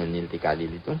Jean-Gardi Renel t'es calé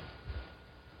tout.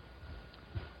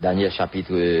 Daniel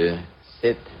chapitre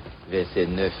 7, verset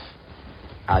 9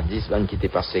 à 10, on quitte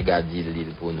Pasteur Gardi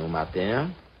l'île pour nous matin.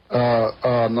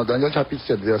 Dans Daniel chapitre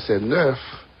 7, verset 9,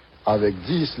 avec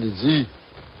 10, il dit,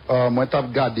 moi t'as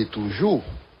gardé toujours,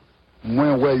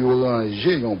 moi ouais yo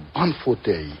rangé yon bon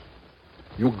fauteuil,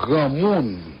 yon grand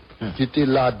monde qui était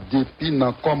là depuis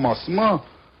le commencement,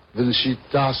 vient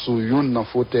chita sous yon dans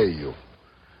fauteuil yo.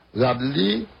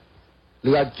 Radli,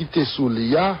 le quitté sous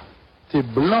lia, t'es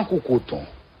blanc ou coton.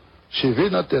 Cheveux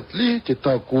dans tête li, t'es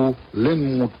tankou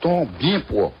laine mouton bien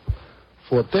propre.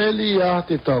 Fauteuil lia,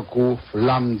 t'es tankou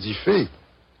flamme du feu.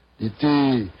 Il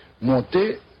était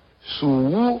monté sous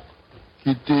où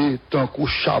qui était tankou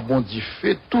charbon du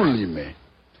feu tout les mains.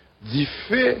 Du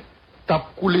feu t'a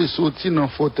coulé sorti dans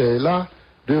fauteuil là,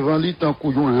 devant lui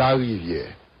tankou yon la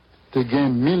rivière. T'es gain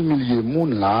 1000 milliers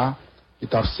moun là qui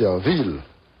t'a servi.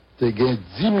 T'es gain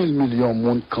 10 000 millions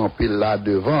moun campé là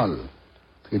devant le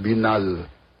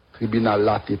tribunal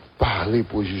là t'es parlé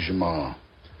pour jugement.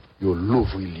 Yo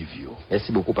l'ouvri livre.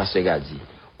 Merci beaucoup Pasteur Gardi.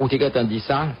 Ou t'es entendu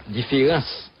ça,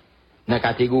 différence dans la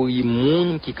catégorie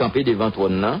moun qui campé devant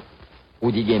trône là,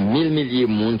 ou dit gen 1000 milliers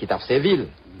moun qui t'a servi.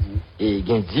 Et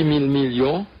gen 10 000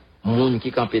 millions moun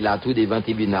qui campé là tout devant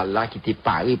tribunal là qui t'est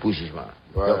paré pour jugement.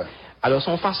 Ouais. Donc, alors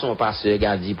son façon Pasteur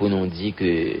Gardi pour nous dire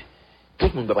que tout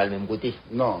le monde ne peut pas le même côté.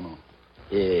 Non, non.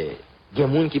 Et il y a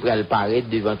des gens qui peuvent paraître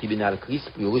devant le tribunal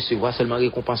Christ pour recevoir seulement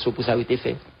récompense pour ça qui a été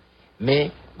fait. Mais,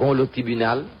 bon, le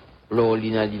tribunal, là, il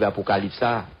y a un livre Apocalypse,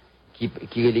 qui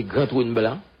est le grand trône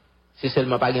blanc, c'est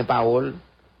seulement pas une parole,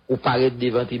 ou paraître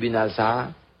devant le tribunal, ça,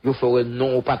 il faut un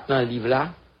nom au patin dans le livre là,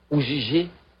 ou juger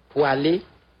pour aller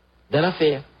dans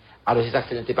l'affaire. Alors, c'est ça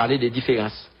que je parlé des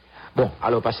différences. Bon,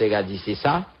 alors, Pasteur Gardi, c'est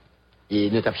ça. Et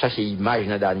nous avons cherché l'image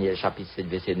dans Daniel chapitre 7,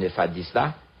 verset 9 à 10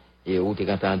 là. Et où tu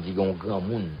as entendu un grand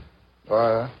monde.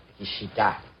 Ouais. Qui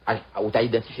chita. Où tu as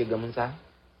identifié grand monde ça?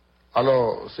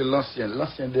 Alors, c'est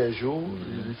l'ancien des jours,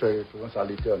 il fait référence à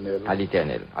l'éternel. À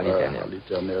l'éternel. À l'éternel. À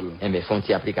l'éternel. Eh bien, font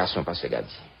une application, Pasteur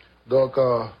Gardi. Donc,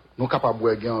 nous sommes capables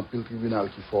de gagner un pile tribunal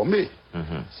qui est formé.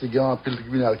 Si il y a un pile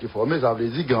tribunal qui est formé, ça veut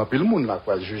dire qu'il y a un pile monde là qui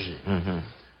va juger.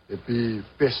 Et puis,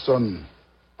 personne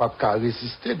n'a pas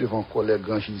résister devant un collègue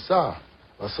grand juge ça,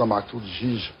 ensemble à tout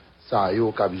juge, ça y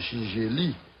est, qui a jugé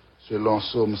lui, selon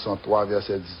Somme 103,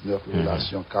 verset 19,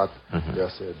 Révélation 4,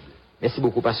 verset 2. Merci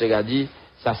beaucoup, Pasteur Gardi.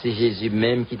 Ça, c'est Jésus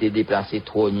même qui t'a déplacé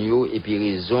trône, et puis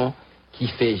raison qui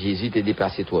fait Jésus te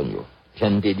déplacer trône. Je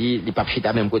ne te dis, les papes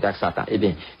chita même côté avec Satan. Eh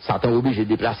bien, Satan est obligé de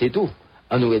déplacer tout.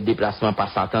 On aurait déplacement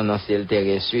par Satan dans le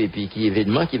terrestre, et puis qui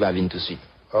événement qui va venir tout de suite.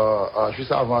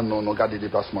 Juste avant, nous regardons le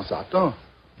déplacement Satan.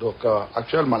 Donc,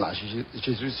 actuellement, là,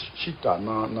 Jésus chita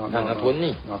dans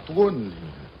le trône,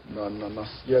 dans le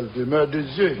ciel demeure de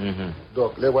Dieu.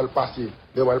 Donc, les va le passer,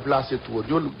 les va le placer tout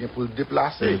Dieu pour le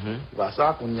déplacer. Il va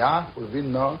ça qu'on y a pour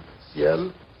venir dans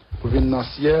le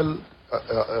ciel,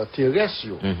 terrestre.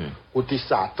 Côté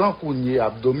Satan qu'on y a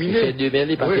dominé.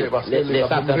 Les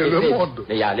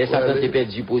Satan qui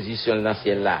perdu position dans le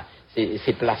ciel là.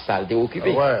 C'est place ça, il est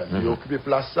occupé. Ouais, il est occupé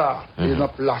place ça. Et dans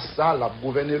place ça, il a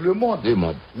gouverné le monde.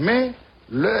 Mais,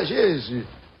 le Jésus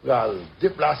va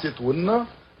déplacer tout le monde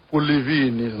pour le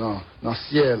venir dans le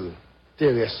ciel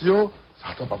terrestre.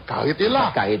 Ça ne peut pas arrêter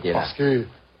là. Parce que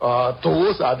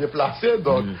Taureau, ça a déplacé,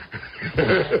 donc.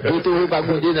 Taureau pas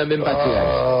goûté dans le même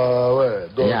pâturage. Ouais,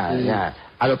 donc.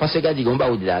 Alors, parce que Gadi Gomba,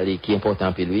 qui est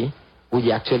important pour lui, où il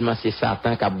y a actuellement c'est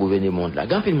Satan qui a gouverné le monde là. Il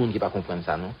y a plein de monde qui ne peut pas comprendre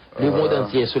ça, non? Le monde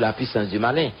entier est sous la puissance du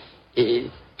malin. Et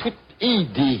toute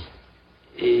idée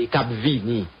qui a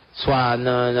vécu, soit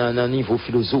dans niveau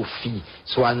philosophie,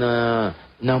 soit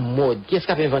dans mode, qu'est-ce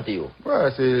qu'il a inventé?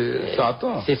 Ouais, c'est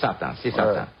Satan. C'est Satan, c'est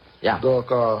Satan. Yeah. Donc,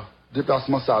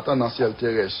 déplacement Satan dans le ciel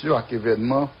terrestre, avec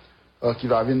événement qui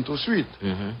va venir tout de suite.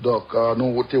 Donc,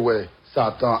 nous voyons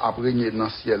Satan a régné dans le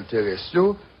ciel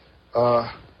terrestre.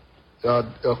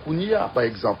 Kounia, par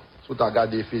exemple, si tu as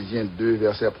regardé Ephésiens 2,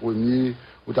 verset 1er,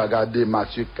 ou tu as regardé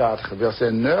Matthieu 4,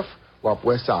 verset 9, ou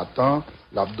après Satan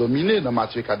l'a dominé dans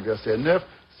Matthieu 4, verset 9,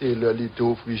 c'est le lit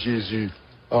offrit Jésus,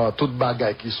 toute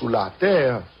bagaille qui est sous la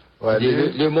terre. Ouais,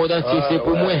 le monde entier, c'est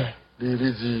pour moi.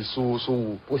 Il dit,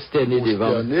 sous prosterné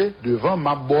devant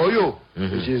ma boyo.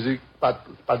 Jésus pas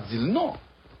dit non.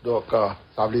 Donc,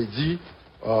 ça veut dire,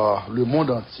 le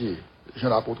monde entier.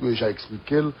 Jean-L'apôtre déjà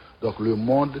expliqué, donc le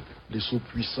monde, les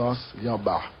sous-puissances, il y en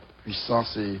bas.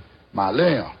 Puissance et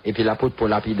malin. Et puis l'apôtre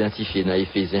Paul a identifié dans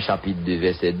Éphésiens chapitre 2,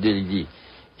 verset 2, il dit,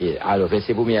 et alors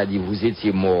verset 1 a dit, vous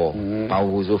étiez morts par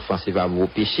vos offenses et par vos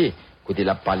péchés. Côté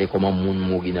là, parler comment monde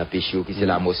mourir dans le péché, qui c'est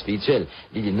la mort spirituelle.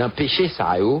 Il dit, dans le péché,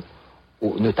 ça,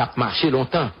 ne tape marché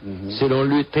longtemps. Selon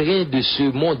le train de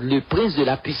ce monde, le prince de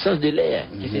la puissance de l'air,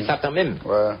 qui c'est Satan même.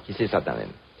 Qui c'est Satan même.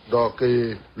 Donc,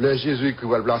 le Jésus qui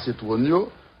va placer tout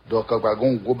donc, il y a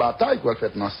une grosse bataille qui va faire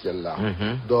dans le ciel là.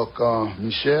 Donc,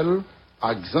 Michel,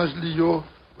 avec Zange Lio,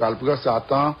 va prendre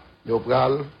Satan, il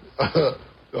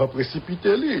va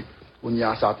précipiter lui. On y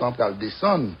a Satan qui va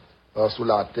descendre sur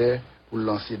la terre pour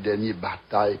lancer dernière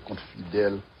bataille contre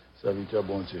fidèle serviteur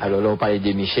bon Dieu. Alors là, on parlait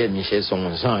de Michel, Michel son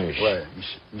ange. Ouais,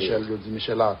 Michel, je dis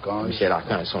Michel Archange. Michel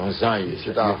Archange, son ange,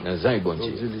 c'est un ange bon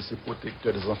Dieu. C'est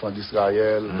protecteur des enfants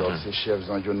d'Israël, donc c'est chef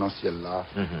ange dans le ciel là,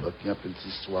 donc il y a une petite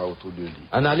histoire autour de lui.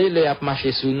 On allait le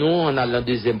marcher sous nous, on a le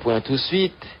deuxième point tout de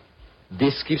suite,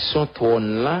 description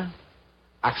trône là,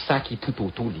 avec ça qui tout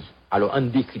autour lui. Alors on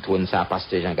décrit trône ça à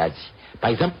pasteur Jean Gadi.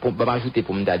 Par exemple, pour m'ajouter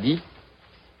pour me dire,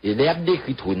 et les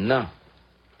décrit trône là,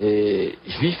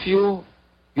 juif yo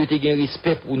te gen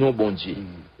respect pour nos bon Dieu.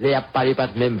 Les a parlé pas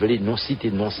même veulent non citer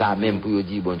non ça même pour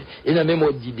dire bon Dieu. Et dans même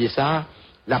dit de ça,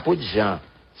 l'apôtre Jean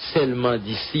seulement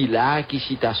d'ici là qui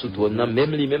chita sous trône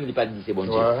même lui-même il pas dit c'est bon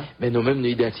Dieu. Mais nous même nous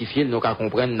identifier, nous qu'à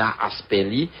comprendre na aspect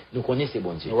li, nous connaissons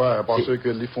bon Dieu. Ouais, parce que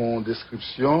ils font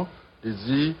description, ils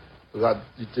dit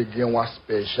il te gen un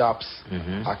aspect japs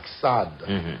axad.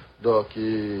 Donc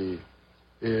et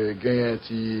gagne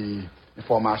une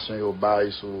information au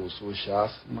bail sur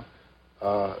chasme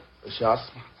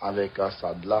avec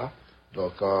Assad là.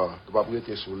 Donc, tu vas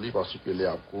prêter sur lui parce que les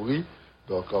a couru.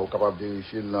 Donc, on est capable de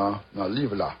vérifier dans le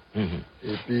livre là.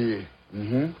 Et puis,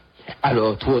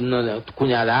 alors, qu'on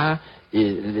y a là,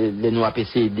 les nous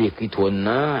APC décrit trône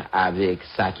avec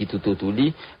ça qui tout autour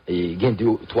lui. Et il y a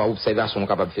trois observations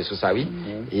capables de faire sur ça, oui.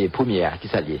 Et première, qui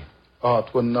ça lié?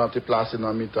 Trône est placé dans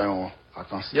le mi-temps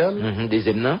arc-en-ciel.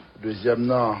 Deuxième,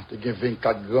 tu as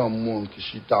 24 grands mondes qui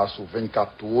chita sur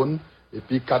 24 trônes. Et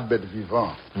puis 4 bêtes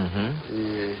vivantes.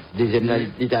 Deuxième,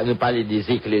 il nous parlé des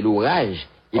éclairs l'orage.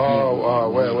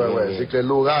 Ouais, c'est que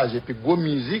l'orage. Et puis, gros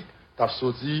musique, t'as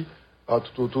sorti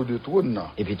tout autour du trône.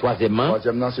 Et puis, troisièmement,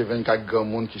 c'est 24 grands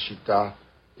mondes qui chita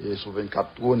sur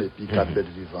 24 trônes et puis 4 bêtes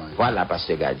vivantes. Voilà,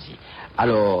 pasteur Gadi.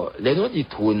 Alors, les noms du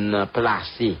trône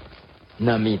placés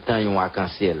dans le temps, ils ont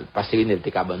arc-en-ciel. Parce que nous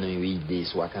avons une idée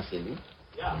sur arc-en-ciel.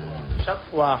 Chaque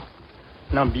fois,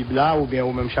 dans la Bible, ou bien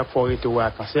ou même chaque fois, on est au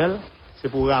arc-en-ciel, c'est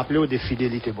pour rappeler des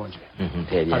fidélités bon Dieu.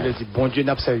 Très bien. Alors, bon Dieu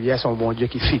n'a pas servi à son bon Dieu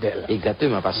qui est fidèle.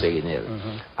 Exactement, pasteur Renel.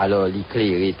 Alors,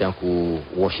 l'éclairé tant qu'au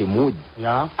Rochemoud,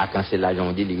 arc-en-ciel là,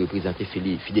 on dit, il représente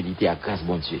fidélité à grâce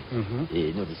bon Dieu.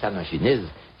 Et nous dit ça dans Genèse,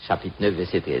 chapitre 9,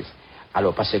 verset 13.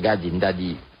 Alors, pasteur Gadi nous a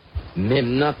dit,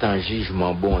 même dans un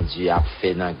jugement bon Dieu a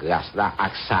fait dans grâce là,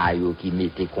 avec ça qui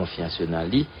mettait confiance dans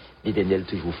lui, l'Éternel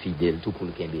toujours fidèle, tout pour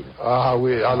le Kembé. Ah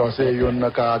oui, alors c'est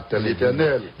un caractère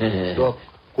l'Éternel. Donc,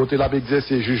 côté la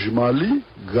exercer jugement lui,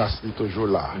 grâce est toujours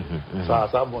là.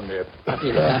 Ça bon net.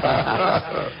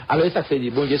 Alors ça fait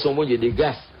dire bon Dieu son bon Dieu de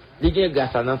grâce. Il y a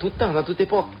grâce dans tout temps, dans toute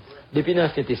époque. Depuis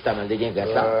l'Ancien Testament, il y a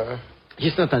grâce.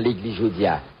 Juste dans l'église aujourd'hui,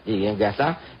 il y a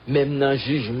grâce. Même dans le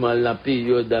jugement, la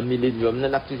période, dans le millénium, il y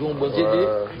a toujours un bon Dieu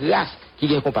de grâce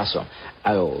qui a compassion.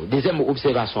 Alors, deuxième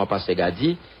observation à pasteur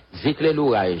Gadi, éclair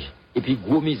l'orage. Et puis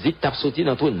gros musique tape sorti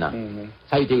dans tout le monde.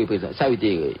 Ça a été représenté. Ça a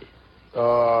été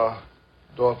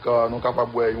donc, nous sommes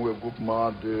capables de un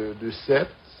regroupement de 7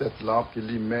 lampes, qui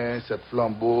liment, 7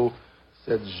 flambeaux,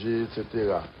 7 G,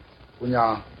 etc. On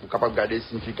est capable de garder la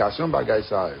signification de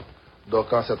ça. Donc,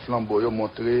 quand cette flambeau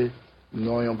montré,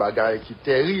 nous avons un bagage qui est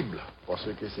terrible, parce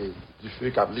que c'est du feu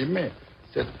qui a limé.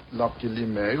 7 lampes qui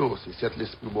liment, c'est 7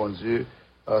 l'Esprit bon Dieu,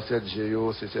 7 G,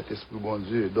 c'est 7 Esprit bon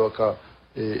Dieu. Donc,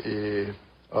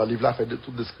 le livre là fait de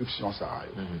toute description ça.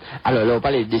 Alors là on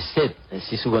parle de 7,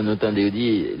 c'est souvent nous entendons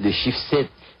dire le chiffre 7,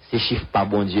 c'est chiffre pas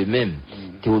bon Dieu même.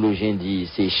 Théologien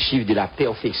dit c'est chiffre de la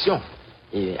perfection.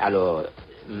 Et alors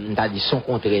on a dit son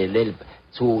contraire,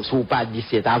 sur pas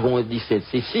 17, avant 17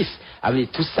 c'est 6.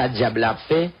 Avec tout ça diable a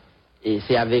fait et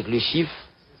c'est avec le chiffre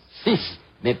 6,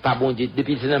 mais pas bon Dieu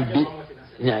depuis c'est dans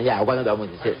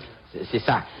c'est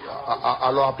ça.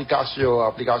 Alors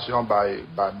application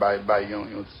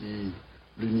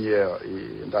lumière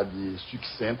et on a dit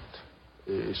succincte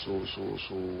et sur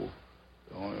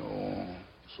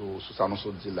ça nous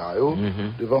sommes dit là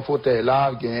devant fauteuil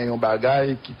là il y a un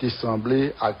bagage qui te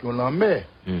semblé à un lampe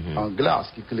en glace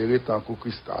qui éclairait tant qu'au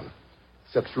cristal.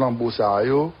 Cette flambeau ça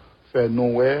fait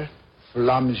noir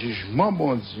flamme jugement,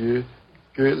 bon Dieu,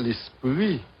 que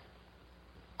l'esprit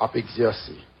a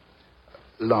exercé.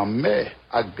 L'enmer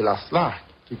à glace là,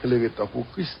 qui éclaire pour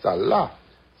cristal là,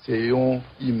 c'est une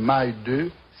image de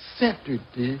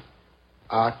sainteté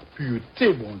à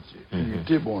pureté, bon Dieu.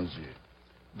 Pureté, bon Dieu.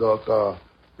 Donc,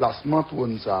 placement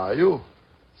de ça,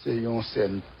 c'est une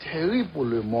scène terrible pour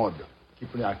le monde qui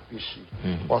prend à péché.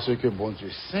 Parce que bon Dieu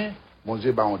saint, bon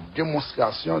Dieu a une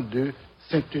démonstration de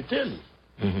sainteté.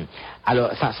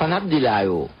 Alors, ça n'a pas dit là,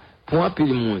 pour un peu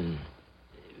le monde,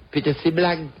 peut-être c'est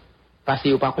blague, parce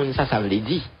que par contre, ça veut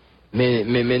dire. Mais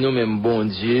nous-mêmes, bon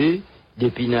Dieu,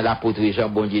 depuis dans l'apôtre Jean,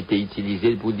 bon Dieu était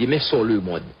utilisé pour dire, mais sur le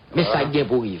monde. Mais ça vient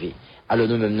pour arriver. Alors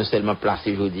nous-mêmes, nous seulement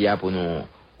placés aujourd'hui pour nous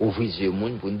ouvrir les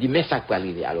monde, pour nous dire, mais ça peut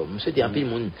arriver. Alors, monsieur, c'est un peu le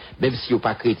monde, même si vous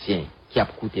pas chrétien, qui a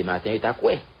écouté matin, il a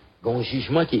quoi? Il y a un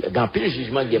jugement qui, il y a un peu de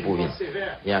jugement qui est pour venir.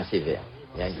 Il y a un sévère.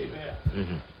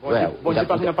 Bon, c'est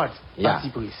pas bien parti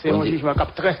pris. C'est un jugement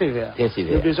très sévère. Très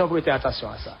sévère. Nous devons besoin prêter attention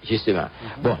à ça. Justement.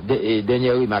 Bon,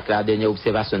 dernière remarque, la dernière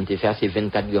observation que tu fais, c'est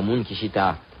 24 grands monde qui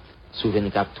chita sous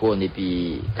 24 trônes et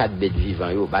puis 4 bêtes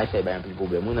vivantes. Bah, c'est un peu de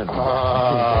problème.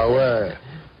 Ah, ouais.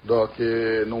 Donc,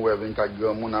 nous avons 24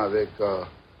 grands monde avec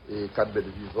 4 bêtes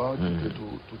vivantes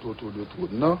tout autour de tout.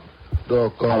 Non?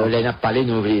 Donc, alors, là, on a parlé,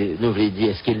 nous voulons dire,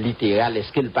 est-ce qu'il est littéral,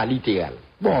 est-ce qu'il n'est pas littéral?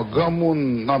 Bon, grand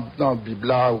monde dans la Bible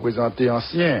là représenté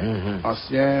ancien,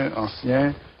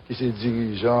 qui se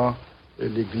dirigeant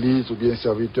l'église ou bien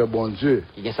serviteur bon Dieu.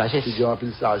 Qui a sagesse. Qui a un peu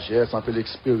de sagesse, un peu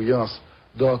d'expérience.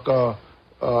 Donc,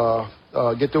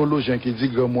 les théologiens qui disent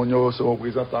que grand monde c'est une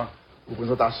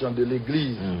représentation de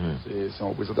l'église. C'est une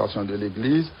représentation de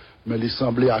l'église, mais il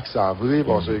semblait que ça vrai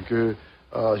parce que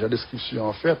j'ai la description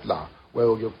en fait là. Ouais,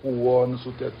 il y a couronne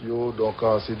sous tête, donc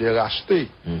c'est des rachetés.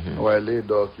 Ouais,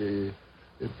 donc,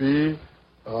 et puis,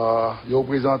 il a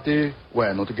représenté,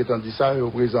 ouais, notre qui dit ça, il a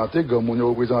représenté, il a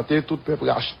représenté tout peuple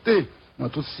racheté dans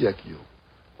tout siècle.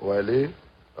 Ouais,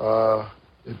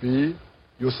 et puis,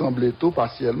 il a semblé tout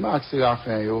partiellement avec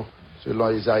Séraphin,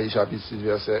 selon Isaïe chapitre 6,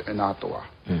 verset 1 à 3.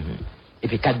 Et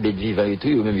puis, 4 bêtes vivantes et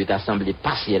tout, même il a assemblé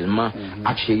partiellement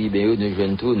avec chérubins, nous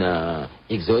jouons tout dans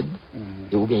Exode,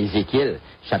 ou bien Ézéchiel,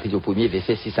 chapitre 1er,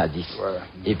 verset 6 à 10.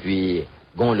 Et puis,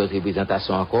 bon, l'autre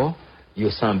représentation encore, il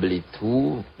semblait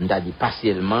tout, on a dit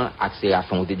partiellement, avec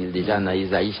Séraphin, on a dit déjà dans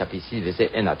Isaïe, chapitre 6,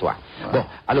 verset 1 à 3. Bon,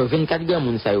 alors 24 grands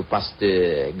moun ça y est,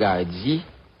 pasteur Gardi,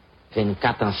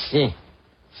 24 anciens,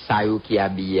 ça y est, qui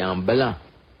habillé en blanc,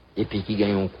 et puis qui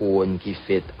gagne une couronne qui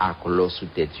fait à l'os sous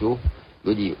tête, yo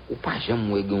dit, ou pas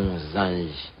jamais un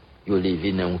ange, yo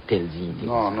levé dans une telle dignité.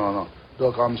 Non.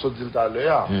 Donc, comme je dis tout à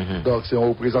l'heure, donc c'est une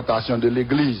représentation de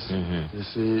l'église.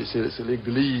 C'est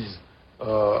l'église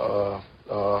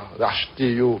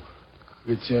racheté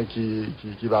chrétien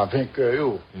qui va vaincre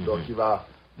donc qui va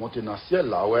monter dans le ciel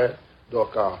là, ouais. Donc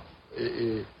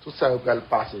et tout ça va le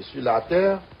passer sur la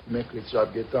terre, mais chrétien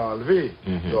a été enlevé.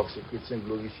 Donc c'est chrétien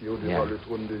glorifié devant le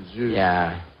trône de Dieu.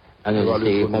 C'est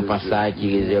récompense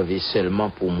qui est réservé seulement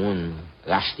pour monde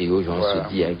racheté j'en se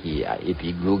dit et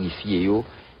puis glorifié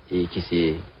et qui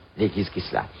c'est l'église qui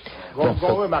est là. Bon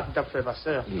remarque que tu as fait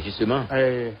pasteur. Justement.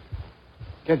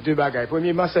 Il y a deux bagages.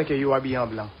 Premièrement, c'est qu'il y a habillé en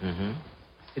blanc.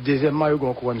 Et deuxièmement, il y a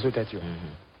une couronne sur tête.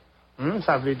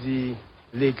 Ça veut dire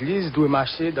l'église doit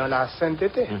marcher dans la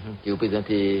sainteté. Qui représente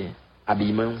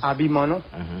habillement. Habillement, non?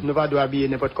 Nous ne doit habiller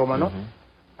n'importe comment, non?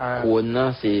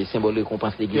 Couronne, c'est symbole de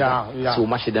récompense de l'église. Si vous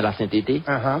marchez dans la sainteté.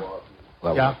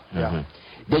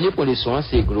 Dernier point de soin,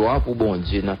 c'est gloire pour bon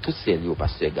Dieu dans tout ce que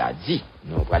pasteur Gadi.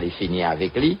 Nous allons aller finir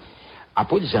avec lui.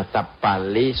 Après, Jean t'a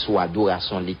parlé sur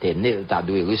l'adoration de l'éternel, t'as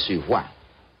dû recevoir.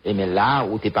 Et mais là,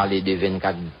 où tu parlé de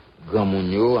 24 grands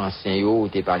mounios, anciens, où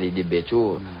tu parlé de bêtes,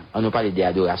 on a parlé de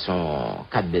l'adoration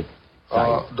 4 bêtes.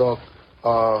 Donc,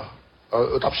 on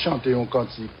t'a chanté un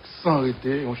cantique sans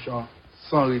arrêter, un chant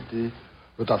sans arrêter,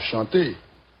 on t'a chanté.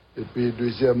 Et puis,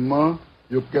 deuxièmement,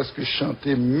 il a presque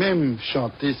chanté, même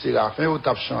chanté Séraphin, on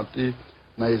t'a chanté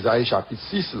dans Isaïe chapitre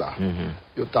 6 là.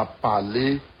 Il t'a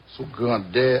parlé sur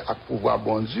grandeur et pouvoir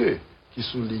bon Dieu, qui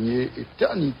soulignait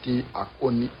éternité et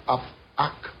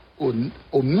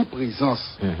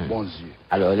omniprésence bon Dieu.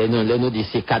 Alors, les noms de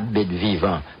ces 4 bêtes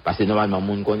vivants, parce que normalement, le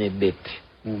monde connaît bêtes.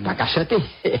 Pas qu'à chanter,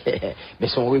 mais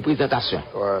son représentation.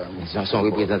 Son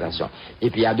représentation. Et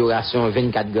puis, adoration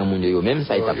 24 grands monde, eux-mêmes,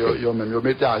 ça a été fait. Eux-mêmes, ils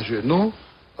mettaient à genoux,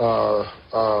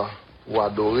 pour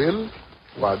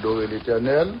adorer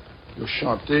l'éternel, ils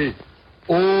chantaient,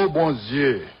 ô bon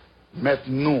Dieu,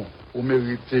 maintenant, pour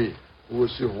mériter, pour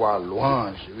recevoir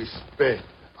louange, respect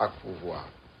et pouvoir.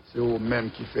 C'est eux-mêmes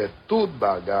qui font toute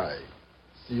bagaille.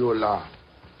 Si vous là,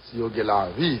 si vous avez la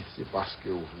vie, c'est parce que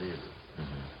vous voulez.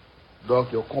 Donc,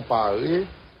 ils ont comparé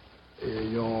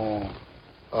une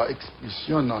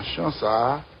expression dans le chant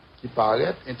ça qui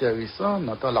paraît intéressant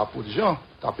dans la peau de Jean.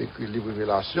 Tu as écrit le livre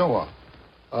Révélation.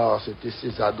 C'était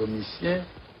César Domitien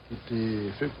qui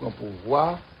était fait pour un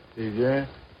pouvoir et bien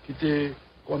qui était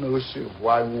qu'on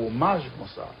recevoir un hommage comme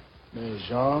ça. Mais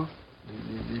Jean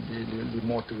lui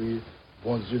montrer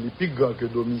bon Dieu les plus grand que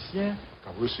Domitien qui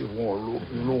recevront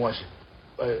une louange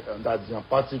en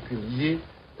particulier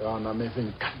en a même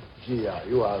 24 GA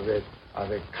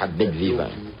avec 4 bêtes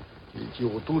vivantes qui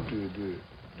autour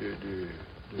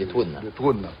de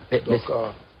trône. Donc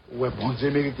ouais, bon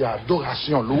Dieu mérite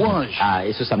adoration, louange. Ah,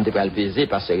 et ça me fait pas le plaisir,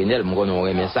 parce que Renel, moi, on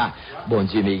remet ça. Bon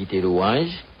Dieu mérite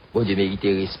louange, bon Dieu mérite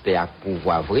respect à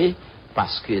pouvoir vrai,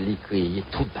 parce que il crée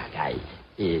toute bagaille.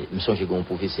 Et je me souviens qu'on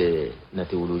professeur dans la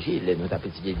théologie, notre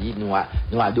petit dit, nous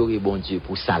adorer bon Dieu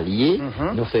pour s'allier,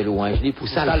 nous faire louange pour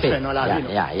ça le faire.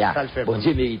 Bon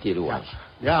Dieu mérite louange.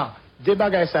 Des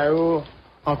bagailles ça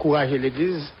encourager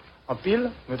l'église en pile,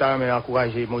 nous avons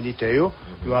encouragé les moniteurs,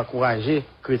 nous encourager les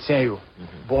chrétiens.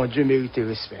 Bon Dieu mérite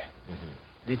respect.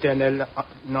 L'Éternel,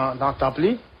 dans le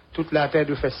temple, toute la terre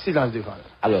doit faire silence devant.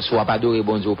 Alors, soit pas adorer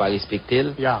bon Dieu ou pas respecter,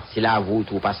 si la vous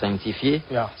ou pas sanctifier,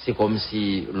 c'est comme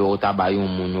si l'autre tabac ou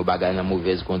mon bagage dans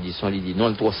mauvaise condition, il dit non,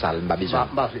 le trop sale, pas besoin.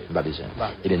 Pas besoin.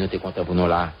 Et bien, nous sommes contents pour nous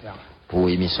là, pour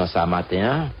l'émission ça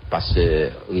matin, parce que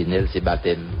Renel, c'est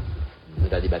baptême. Nous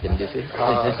avons des baptêmes de feu.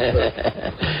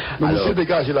 Alors, je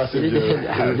dégage là, c'est bien.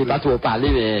 Je n'ai pas trop parlé,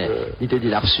 mais il te dit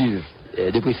la suivre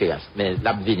de préférence, mais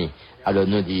la venir. Alors,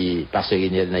 nous dit, pasteur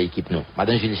Renel dans l'équipe, non.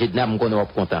 Madame Julie Chedna, nous sommes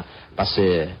contents, parce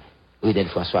que Renel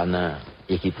François dans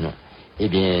l'équipe, non. Eh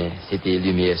bien, c'était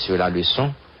Lumière sur la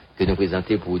leçon que nous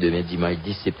présentons pour demain dimanche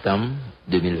 10 septembre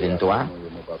 2023.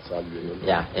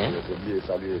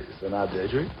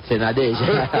 C'est Nadège.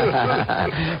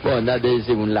 Bon, Nadège,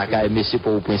 c'est mon lacaille, monsieur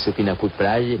pour vous penser qui n'a coup de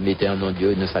plage, mettez un nom de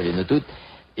Dieu, nous saluons nous toutes.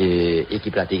 Et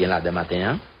équipe la tégane là de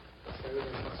matin.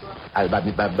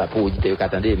 Pour auditeurs qui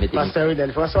attendent, mettez. Pasteur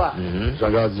Renel François.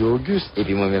 Jean-Gardi Auguste. Et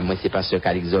puis moi-même, moi c'est pasteur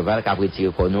Calix Zoval qui a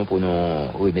retiré pour nous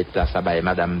remettre place à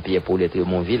Madame Pierre Paulette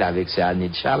Monville avec Sœur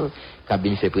Annie Charles qui a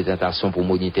bien fait présentation pour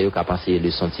moniteurs qui a passé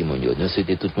le sentiment. Nous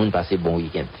souhaitons tout le monde passer bon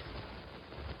week-end.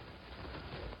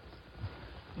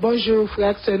 Bonjour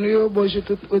frères et bonjour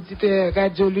tout auditeur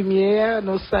Radio Lumière,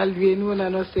 nous saluons nous dans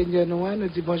notre Seigneur Noir, nous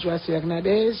disons bonjour à Sœur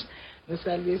Nadège, nous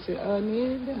saluons Sœur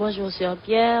Arnil. Bonjour Sœur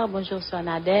Pierre, bonjour Sœur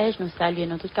Nadège, nous saluons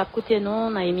nous tous qui écoutent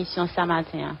nous dans l'émission ce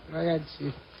matin. Voilà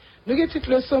Dieu. Nous avons une petite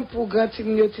leçon pour grandir,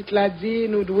 titre l'a dit,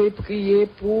 nous devons prier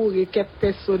pour requête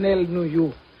personnelle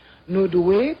nous. Nous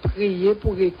devons prier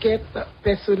pour requête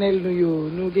personnelle nous.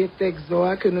 Nous avons un texte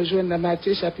que nous jouons dans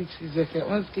Matthieu chapitre 6 verset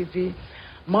 11 qui dit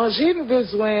manger nous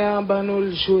besoin en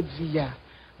banol jodia.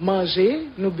 Manger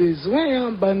nous besoin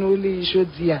en banol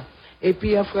jodia. Et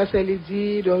puis en français il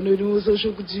dit donne-nous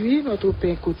aujourd'hui notre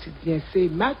pain quotidien. C'est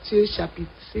Matthieu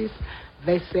chapitre 6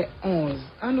 verset 11.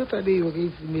 En attendant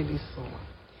résumer les sons.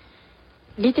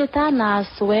 L'iteta na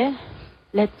souhait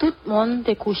les tout monde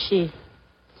te couché.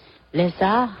 Les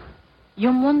ça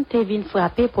yon monde te vinn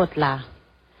frapper porte là.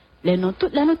 Les nous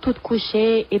tout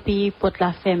couché et puis porte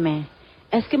la fermée.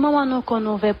 Est-ce que maman nous qu'on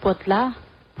ouvre porte là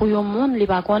pour yon monde li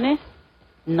pas connaît?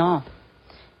 Non.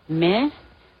 Mais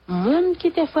monde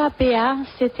qui te frappé a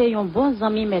c'était yon bon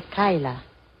ami met Kayla.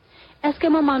 Est-ce que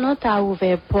maman nous t'a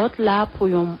ouvert porte là pour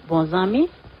yon bon ami?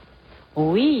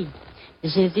 Oui.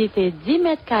 Jésus te dit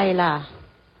met Kayla.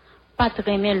 Pas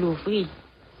très bien l'ouvrir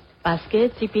parce que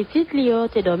ti petite li yo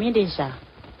te dormi déjà.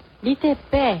 Li te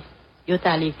paix yo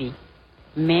t'a levé.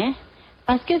 Mais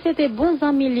parce que c'était bons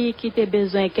amis qui te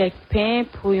besoin quelque pain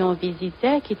pour un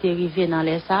visiteur qui t'est arrivé dans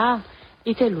les Sahara,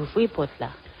 il te l'ouvrir porte là.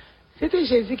 C'était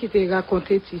Jésus qui t'a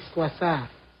raconté cette histoire ça.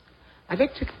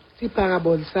 Avec cette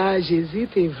parabole ça, Jésus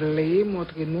t'a voulu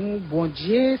montrer nous bon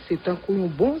Dieu, c'est encore un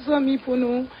bon ami pour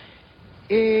nous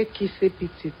et qui c'est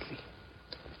petit li.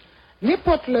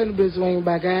 N'importe là nous besoin de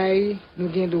bagaille, nous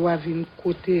gain droit venir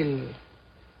côté.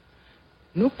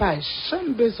 Nous pas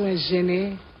jamais besoin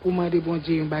gêner pour demander bon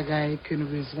Dieu un bagaille que nous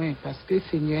besoin parce que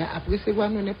Seigneur a recevoir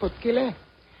nous n'importe quel est.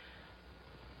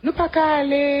 Nous pas qu'à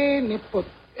aller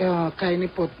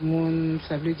n'importe monde,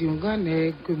 ça veut dire un grand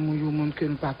nègre que monde que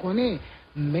nous pas connaît,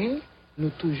 mais nous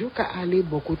toujours qu'à aller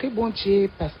bon côté bon Dieu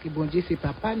parce que bon Dieu c'est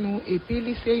papa nous et puis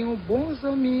il c'est un bon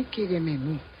ami qui remet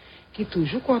nous, qui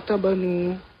toujours content de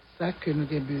nous, ça que nous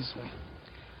avons besoin.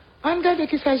 On regarde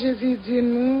qui ça Jésus dit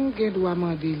nous, qu'on doit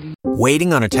demander lui.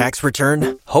 Waiting on a tax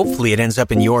return? Hopefully it ends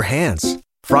up in your hands.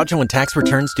 Fraudulent tax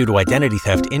returns due to identity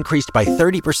theft increased by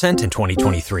 30% in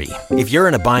 2023. If you're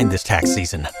in a bind this tax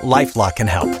season, LifeLock can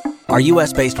help. Our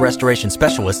U.S.-based restoration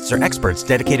specialists are experts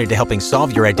dedicated to helping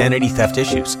solve your identity theft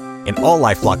issues. And all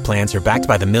LifeLock plans are backed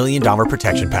by the $1 Million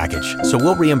Protection Package. So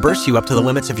we'll reimburse you up to the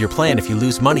limits of your plan if you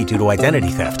lose money due to identity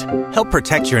theft. Help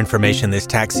protect your information this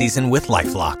tax season with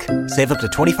LifeLock. Save up to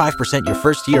 25% your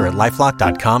first year at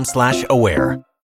LifeLock.com/aware.